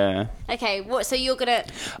 Yeah. Yeah. Okay, so you're gonna...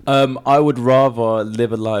 I would rather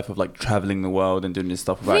live a life of like traveling the world and doing this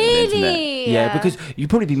stuff without the internet. Really? Yeah, because you'd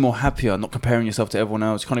probably be more happier, not comparing yourself to everyone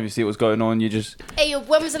else. You can't even see what's going on. You just. Hey,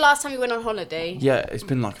 when was the last time you went on holiday? Yeah, it's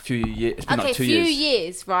been like a few years. It's been Okay, like 2 few years.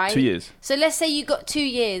 years, right? 2 years. So let's say you got 2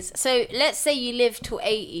 years. So let's say you live till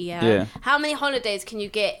 80, yeah? Yeah. How many holidays can you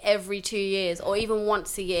get every 2 years or even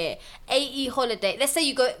once a year? 80 holiday. Let's say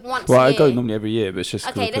you go once Well, a I year. go normally every year, but it's just.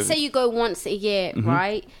 Okay, let's say you go once a year, Mm-hmm.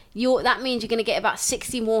 right? That means you're going to get about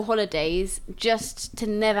 60 more holidays just to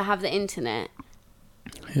never have the internet.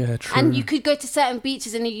 Yeah, true. And you could go to certain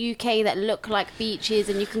beaches in the UK that look like beaches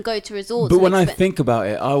and you can go to resorts. But when I think about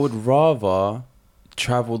it, I would rather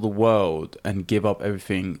travel the world and give up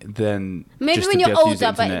everything than maybe just when to be you're able to use the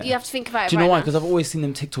older, but internet. you have to think about it. Do you know right why? now. Because I've always seen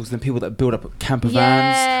them TikToks, them people that build up camper Yeah.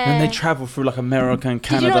 vans and they travel through like America and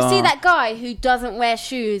Canada. Did you not see that guy who doesn't wear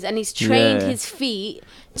shoes and he's trained Yeah. his feet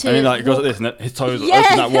to... And he like goes like this, and his toes Yeah,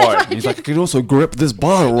 open that wide. right. And he's like, I can also grip this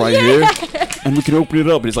bottle right here, and we can open it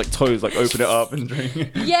up. And his like toes like open it up and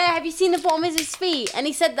drink. Yeah, have you seen the bottom of his feet? And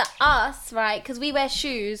he said that us, right, because we wear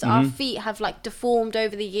shoes, our feet have like deformed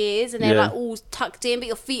over the years and they're Yeah. like all tucked in, but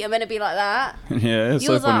your feet are meant to be like that. Yeah, it's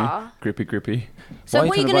Yours so funny. are. Grippy. So Why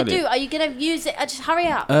what are you trying going to do? Are you going to use it? Just hurry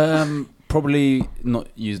up. Probably not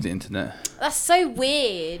use the internet. That's so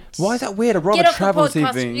weird. Why is that weird? I'd rather Get off travel the and see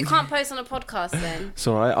podcast. things. You can't post on a podcast then. It's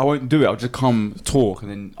alright. I won't do it. I'll just come talk, and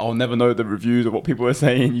then I'll never know the reviews of what people are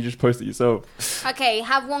saying. You just post it yourself. Okay,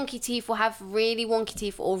 have wonky teeth or have really wonky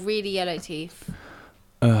teeth or really yellow teeth.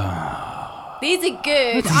 These are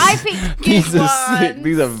good. I picked good These are ones. sick.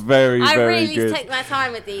 These are very, I very really good. take my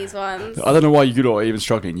time with these ones. I don't know why you are even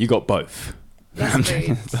struggling. You got both. That's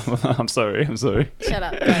rude. I'm sorry. Shut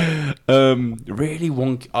up. Go. Really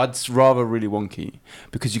wonky. I'd rather really wonky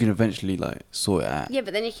because you can eventually like sort it out. Yeah,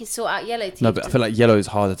 but then you can sort out yellow teeth. No, but I feel like yellow is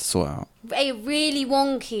harder to sort out. A really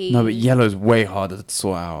wonky. No, but yellow is way harder to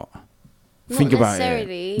sort out. Not Think about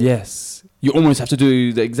necessarily. it. Yes, you almost have to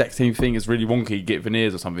do the exact same thing as really wonky. Get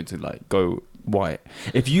veneers or something to like go white.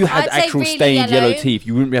 If you had I'd say actual really stained yellow yellow. teeth,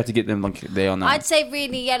 you wouldn't be able to get them like they are now. I'd say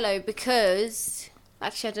really yellow because...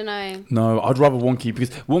 Actually, I don't know. No, I'd rather wonky because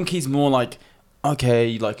wonky's more like,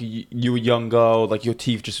 okay, like you were younger, or like your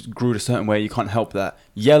teeth just grew a certain way, you can't help that.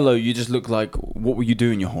 Yellow, you just look like, what were you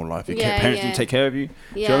doing your whole life? Your parents didn't take care of you?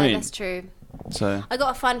 Yeah, Do you know what I mean? that's true. So I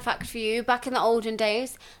got a fun fact for you. Back in the olden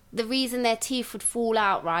days, the reason their teeth would fall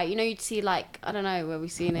out, right? You know, you'd see like, I don't know where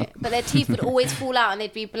we've seen it, but their teeth would always fall out and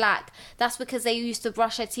they'd be black. That's because they used to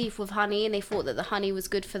brush their teeth with honey and they thought that the honey was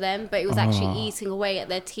good for them, but it was actually eating away at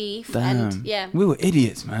their teeth. damn, And yeah. we were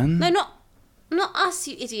idiots, man. No, not us,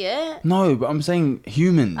 you idiot. No, but I'm saying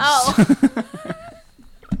humans. Oh.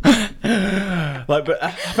 Like, but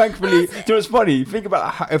thankfully, do you know what's funny? Think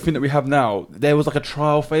about everything that we have now. There was like a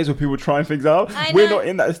trial phase where people were trying things out. I We're know. not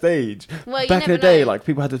in that stage. Well, you Back in the never day, know. like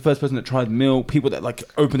people had the first person that tried milk, people that like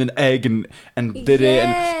opened an egg and did it,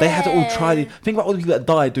 and they had to all try. Think about all the people that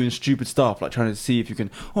died doing stupid stuff, like trying to see if you can.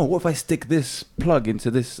 Oh, what if I stick this plug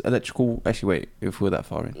into this electrical? Actually, wait, if we're that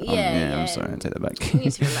far in. Yeah. I'm sorry, I take that back. You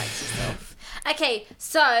need to relax yourself. Okay,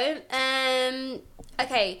 so,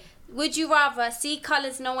 okay. Would you rather see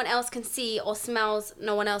colours no one else can see or smells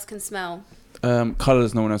no one else can smell?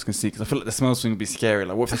 Colours no one else can see, because I feel like the smell thing would be scary.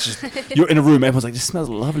 Like, what if it's just you're in a room, everyone's like, this smells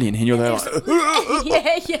lovely in here, and you're there like, do you know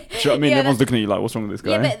yeah. what I mean? Yeah, Everyone's looking at you like, what's wrong with this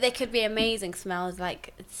guy? Yeah, but there could be amazing smells,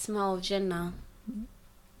 like the smell of Jinnah.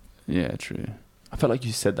 Yeah, true. I felt like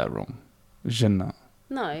you said that wrong. Jannah.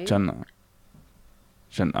 No. Jannah.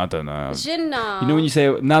 I don't know. Jinnah. You know when you say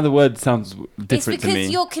now the word sounds different it's to because me.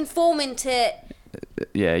 you're conforming to...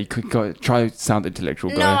 Yeah, you could try to sound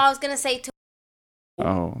intellectual, No, guy. I was going to say to...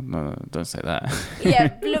 Oh, no, don't say that. Yeah,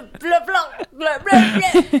 block that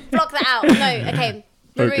out. No, okay.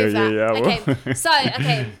 Remove Okay, that. yeah, well. Okay, so,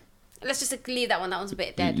 okay. Let's just leave that one. That one's a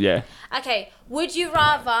bit dead. Yeah. Okay, would you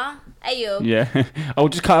rather... Ayub. Yeah. I'll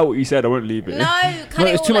just cut out what you said. I won't leave it. No, cut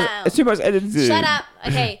it it's all too much. out. It's too much editing. Shut up.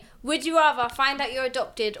 Okay, would you rather find out you're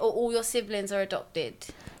adopted or all your siblings are adopted?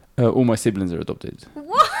 All my siblings are adopted.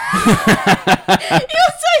 What? You're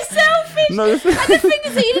so selfish. No, And the thing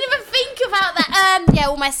is that you didn't even think about that. Yeah,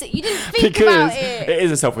 all my you didn't think about it. It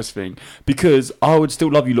is a selfish thing. Because I would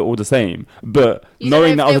still love you lot all the same, but You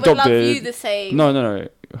knowing don't that I know was if they would adopted. love you the same. No.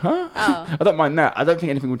 Huh? Oh. I don't mind that. I don't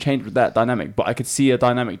think anything will change with that dynamic, but I could see a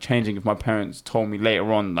dynamic changing if my parents told me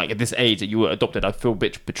later on, like at this age, that you were adopted. I'd feel a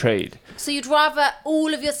bit betrayed. So you'd rather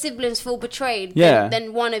all of your siblings feel betrayed Yeah.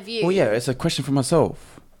 than one of you? Well, yeah, it's a question for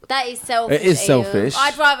myself. That is selfish. It is Ayub. selfish.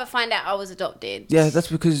 I'd rather find out I was adopted. Yeah, that's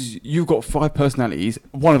because you've got 5 personalities.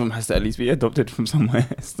 One of them has to at least be adopted from somewhere.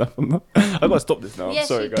 I've got to stop this now.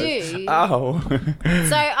 Yes, I'm sorry, you guys. do. Ow.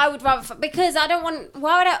 So I would rather, because I don't want.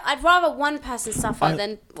 I'd rather one person suffer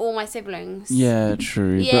than all my siblings. Yeah,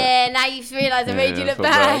 true. Yeah, now you've realised I made you look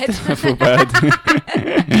I bad. feel bad.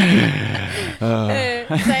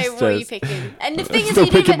 So what are you picking? And the thing is, Still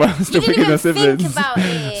you didn't picking even, my- you still didn't picking even their think siblings. about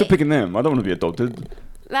it. Still picking them. I don't want to be adopted.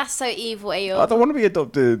 That's so evil, I Ayub. don't want to be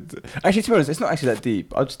adopted. Actually, to be honest, it's not actually that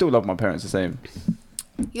deep. I'd still love my parents the same.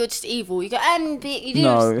 You're just evil. You go and you do.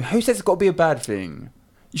 No, who says it's got to be a bad thing?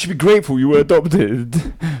 You should be grateful you were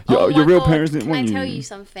adopted. Oh your my real God, parents didn't can want you. I tell you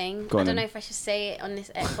something? Go I on don't then. know if I should say it on this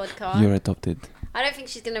podcast. You're adopted. I don't think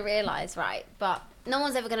she's going to realise, right? But no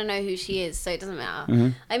one's ever going to know who she is, so it doesn't matter.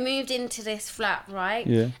 Mhm. I moved into this flat, right?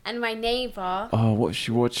 Yeah. And my neighbour... Oh, what if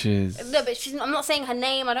she watches? No, but I'm not saying her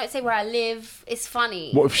name. I don't say where I live. It's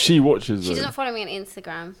funny. What if she watches? She though? doesn't follow me on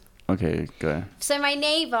Instagram. Okay, go. So my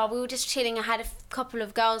neighbour, we were just chilling. I had a couple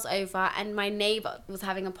of girls over, and my neighbour was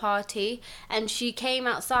having a party, and she came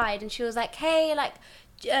outside, and she was like, "Hey, like,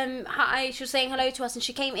 she was saying hello to us, and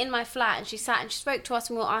she came in my flat and she sat and she spoke to us,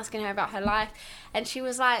 and we were asking her about her life, and she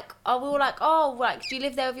was like, we were like, do you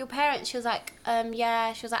live there with your parents? She was like,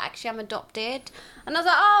 yeah. She was like, actually, I'm adopted. And I was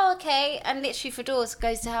like, oh, okay. And literally Fedor's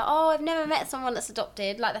goes to her, I've never met someone that's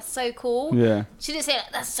adopted. Like, that's so cool. Yeah. She didn't say,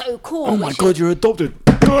 like, that's so cool. Oh my God, you're adopted.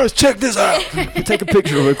 Guys, check this out. Take a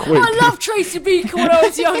picture of her quick. I love Tracy Beaker when I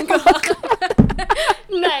was younger.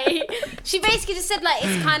 No. She basically just said, like,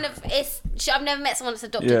 it's kind of, I've never met someone that's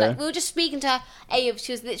adopted. Yeah. Like, we were just speaking to her. Ayub,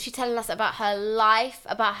 she was literally telling us about her life,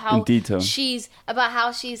 about how in detail. she's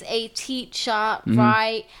a teacher,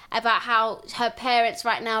 right? About how her parents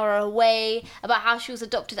right now are away. About how she was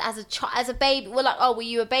adopted as a baby. We're like, were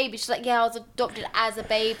you a baby? She's like, yeah, I was adopted as a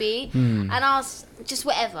baby. And I was just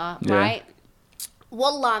whatever, right?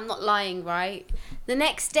 Wallah, I'm not lying, right? The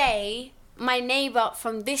next day, my neighbour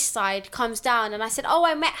from this side comes down, and I said,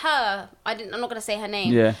 I met her. I'm not going to say her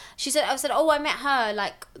name. Yeah. I said, I met her,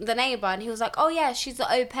 like, the neighbour. And he was like, yeah, she's the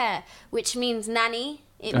au pair, which means nanny.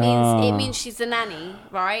 It means she's the nanny,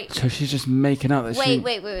 right? So she's just making out that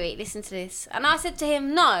Wait, listen to this. And I said to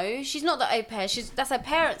him, no, she's not the au pair. That's her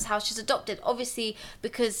parents' house. She's adopted, obviously,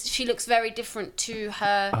 because she looks very different to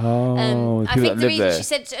her. I think the reason she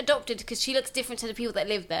said adopted, because she looks different to the people that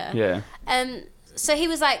live there. Yeah. So he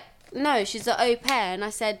was like, no, she's the au pair. And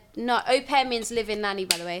I said, no, au pair means live-in nanny,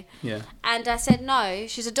 by the way. Yeah. And I said, no,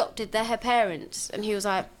 she's adopted. They're her parents. And he was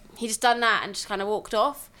like, he just done that and just kind of walked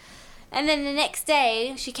off. And then the next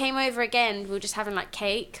day, she came over again. We were just having, like,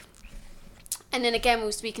 cake. And then again, we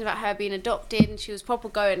were speaking about her being adopted, and she was proper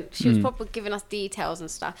giving us details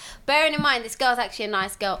and stuff. Bearing in mind, this girl's actually a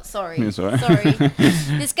nice girl. Sorry. It's all right. Sorry.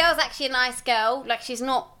 This girl's actually a nice girl. Like, she's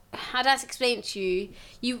not... How do I explain it to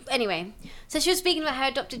you? Anyway, so she was speaking about her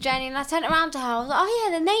adopted journey, and I turned around to her. I was like, oh,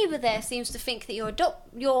 yeah, the neighbour there seems to think that you're an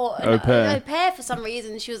au pair for some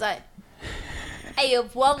reason. And she was like...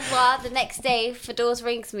 Ayub, wallah, the next day, Fedor's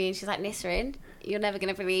rings me and she's like, Nisrin, you're never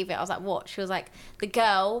going to believe it. I was like, what? She was like, the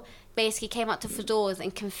girl basically came up to Fedor's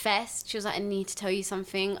and confessed. She was like, I need to tell you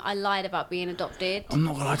something. I lied about being adopted. I'm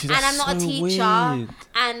not going to lie to you, and I'm not so a teacher. Weird.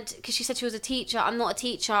 And because she said she was a teacher, I'm not a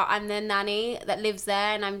teacher. I'm their nanny that lives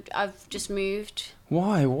there, and I've just moved.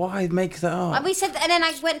 Why make that up? And we said, and then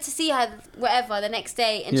I went to see her, whatever, the next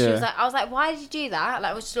day, and she was like, I was like, why did you do that?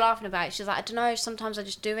 Like, I was just laughing about it. She was like, I don't know, sometimes I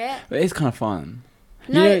just do it. But it's kind of fun.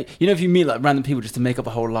 No. You know, if you meet like random people just to make up a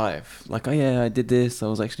whole life, like, oh yeah, I did this, I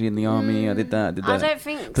was actually in the army, I did that. I don't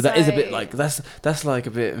think but that is a bit like, that's like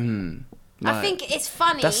a bit, like, I think it's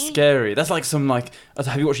funny. That's scary. That's like some, like,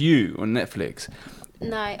 have you watched You on Netflix?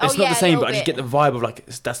 No. It's not the same, but I just get the vibe of, like,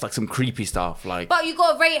 that's like some creepy stuff. Like, but you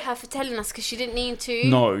got to rate her for telling us because she didn't need to.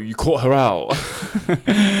 No, you caught her out.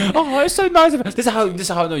 Oh, it's so nice of her. This is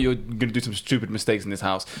how I know you're going to do some stupid mistakes in this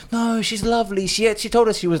house. No, she's lovely. She told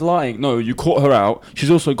us she was lying. No, you caught her out. She's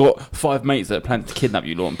also got 5 mates that plan to kidnap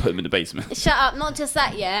you, lot, and put them in the basement. Shut up. Not just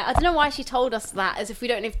that, yeah. I don't know why she told us that, as if we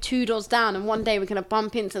don't live 2 doors down and one day we're going to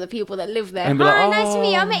bump into the people that live there. And be like, Hi, nice to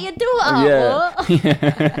meet you. I met your daughter. Yeah. What? Do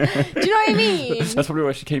you know what I mean? That's probably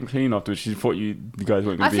why she came clean afterwards. She thought you guys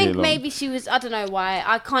weren't going to be here long. I think maybe she was, I don't know why.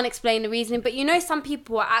 I can't explain the reasoning. But you know, some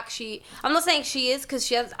people are actually, I'm not saying she is, because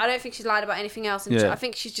I don't think she's lied about anything else. And I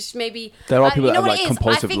think she's just maybe... There are people that are like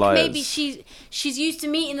compulsive liars. I think maybe she's used to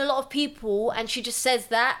meeting a lot of people and she just says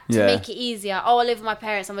that to make it easier. Oh, I live with my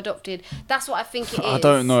parents, I'm adopted. That's what I think it is. I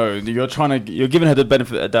don't know. You're giving her the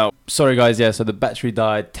benefit of the doubt. Sorry guys, so the battery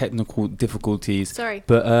died, technical difficulties. Sorry.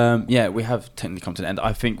 But yeah, we have technically come to an end.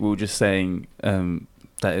 I think we were just saying...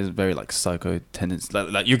 that is very like psycho tendency.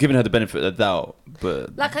 Like you're giving her the benefit of the doubt,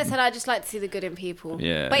 but like I said, I just like to see the good in people.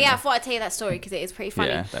 Yeah. But yeah, I thought I'd tell you that story because it is pretty funny.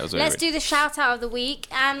 Yeah, that was Let's do the shout out of the week.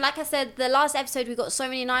 And like I said, the last episode we got so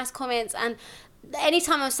many nice comments, and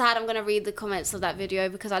anytime I'm sad, I'm gonna read the comments of that video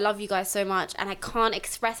because I love you guys so much, and I can't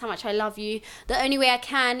express how much I love you. The only way I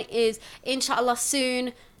can is inshallah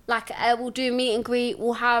soon. Like we'll do meet and greet,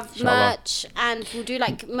 we'll have merch, and we'll do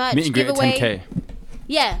like merch meet and greet giveaway. at 10K.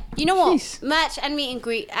 Yeah, you know what? Jeez. Merch and meet and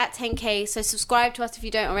greet at 10K. So subscribe to us if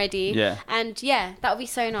you don't already. Yeah. And yeah, that would be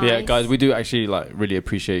so nice. Yeah, guys, we do actually like really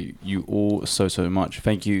appreciate you all so much.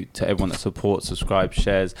 Thank you to everyone that supports, subscribes,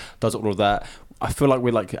 shares, does all of that. I feel like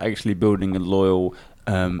we're like actually building a loyal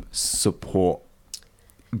support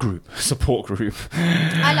group.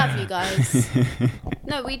 I love you guys.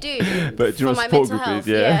 No, we do. But do you know what support group is?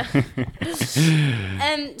 Yeah.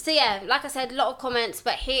 So yeah, like I said, a lot of comments,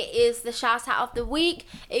 but here is the shout out of the week.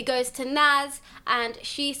 It goes to Naz, and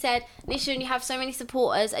she said, Nishan, you have so many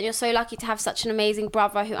supporters and you're so lucky to have such an amazing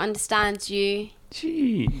brother who understands you.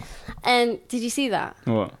 Gee. And did you see that?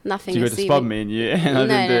 What? Nothing. Did you go to spud me and you?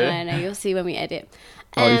 No, you'll see when we edit.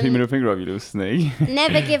 Oh, you think middle finger up, you little snake.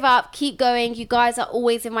 Never give up. Keep going. You guys are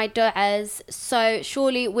always in my du'as. So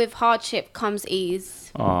surely with hardship comes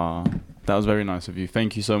ease. Ah, that was very nice of you.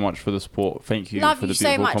 Thank you so much for the support. Thank you for the beautiful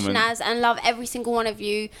comment. Love you so much, Naz, and love every single one of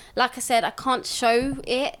you. Like I said, I can't show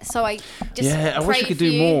it, so I just I wish we could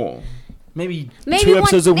do more. Maybe 2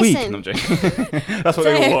 episodes a week. No, I'm joking. That's what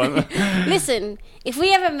they want. Listen, if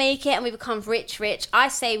we ever make it and we become rich, I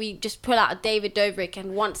say we just pull out a David Dobrik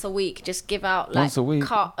and once a week just give out like once a week.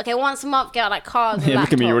 Once a month get out like cars. Yeah,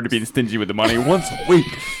 look at me, you're already being stingy with the money. Once a week.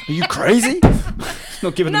 Are you crazy?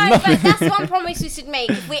 Not giving them nothing. But that's one promise we should make.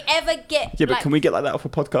 If we ever get but can we get like that off a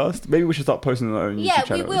podcast? Maybe we should start posting on our own YouTube channels.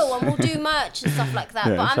 Yeah, we will, and we'll do merch and stuff like that.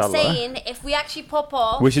 But inshallah. I'm saying if we actually pop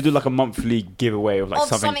off, we should do like a monthly giveaway of like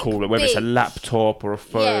something cool, whether it's a laptop or a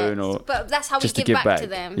phone or. But that's how we give back to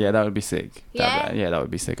them. Yeah, that would be sick. That would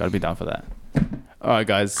be sick. I'd be down for that. All right,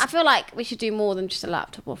 guys. I feel like we should do more than just a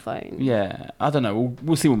laptop or phone. Yeah, I don't know.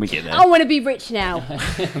 We'll see when we get there. I want to be rich now.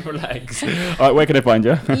 Relax. All right, where can I find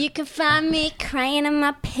you? You can find me crying on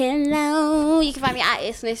my pillow. You can find me at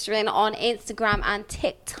Isnistrin on Instagram and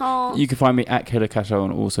TikTok. You can find me at Kayla Casho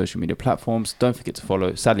on all social media platforms. Don't forget to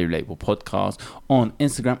follow Sadly Relatable Podcast on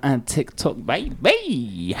Instagram and TikTok, baby.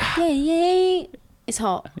 Yeah. It's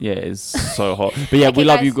hot. Yeah, it's so hot. But yeah, we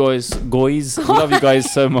love you guys. We love you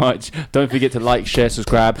guys so much. Don't forget to like, share,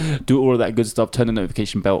 subscribe, do all of that good stuff. Turn the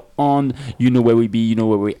notification bell on. You know where we be. You know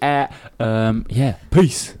where we at. Yeah,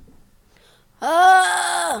 peace.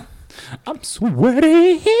 I'm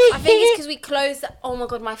sweaty. I think it's because we closed. Oh my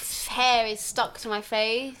god, my hair is stuck to my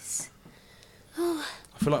face. I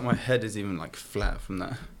feel like my head is even like flat from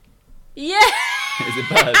that. Yeah. Is it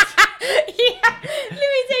bad? Yeah. Let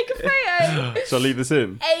me take a photo. Shall I leave this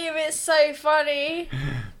in? Abe, it's so funny.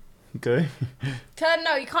 Okay. Turn.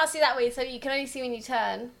 No, you can't see that way, so you can only see when you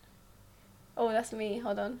turn. Oh, that's me.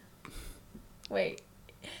 Hold on. Wait.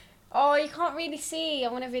 Oh, you can't really see. I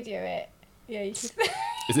want to video it. Yeah, you can.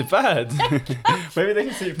 Is it bad? Maybe they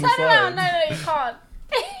can see it from the side. Turn around. No, you can't.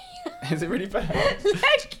 Is it really bad? Look.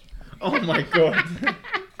 Oh my god.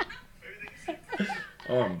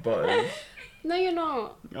 Oh, I'm buttered. No, you're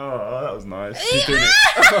not. Oh, that was nice. She's doing it.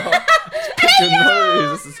 Pick your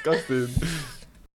nose. That's disgusting.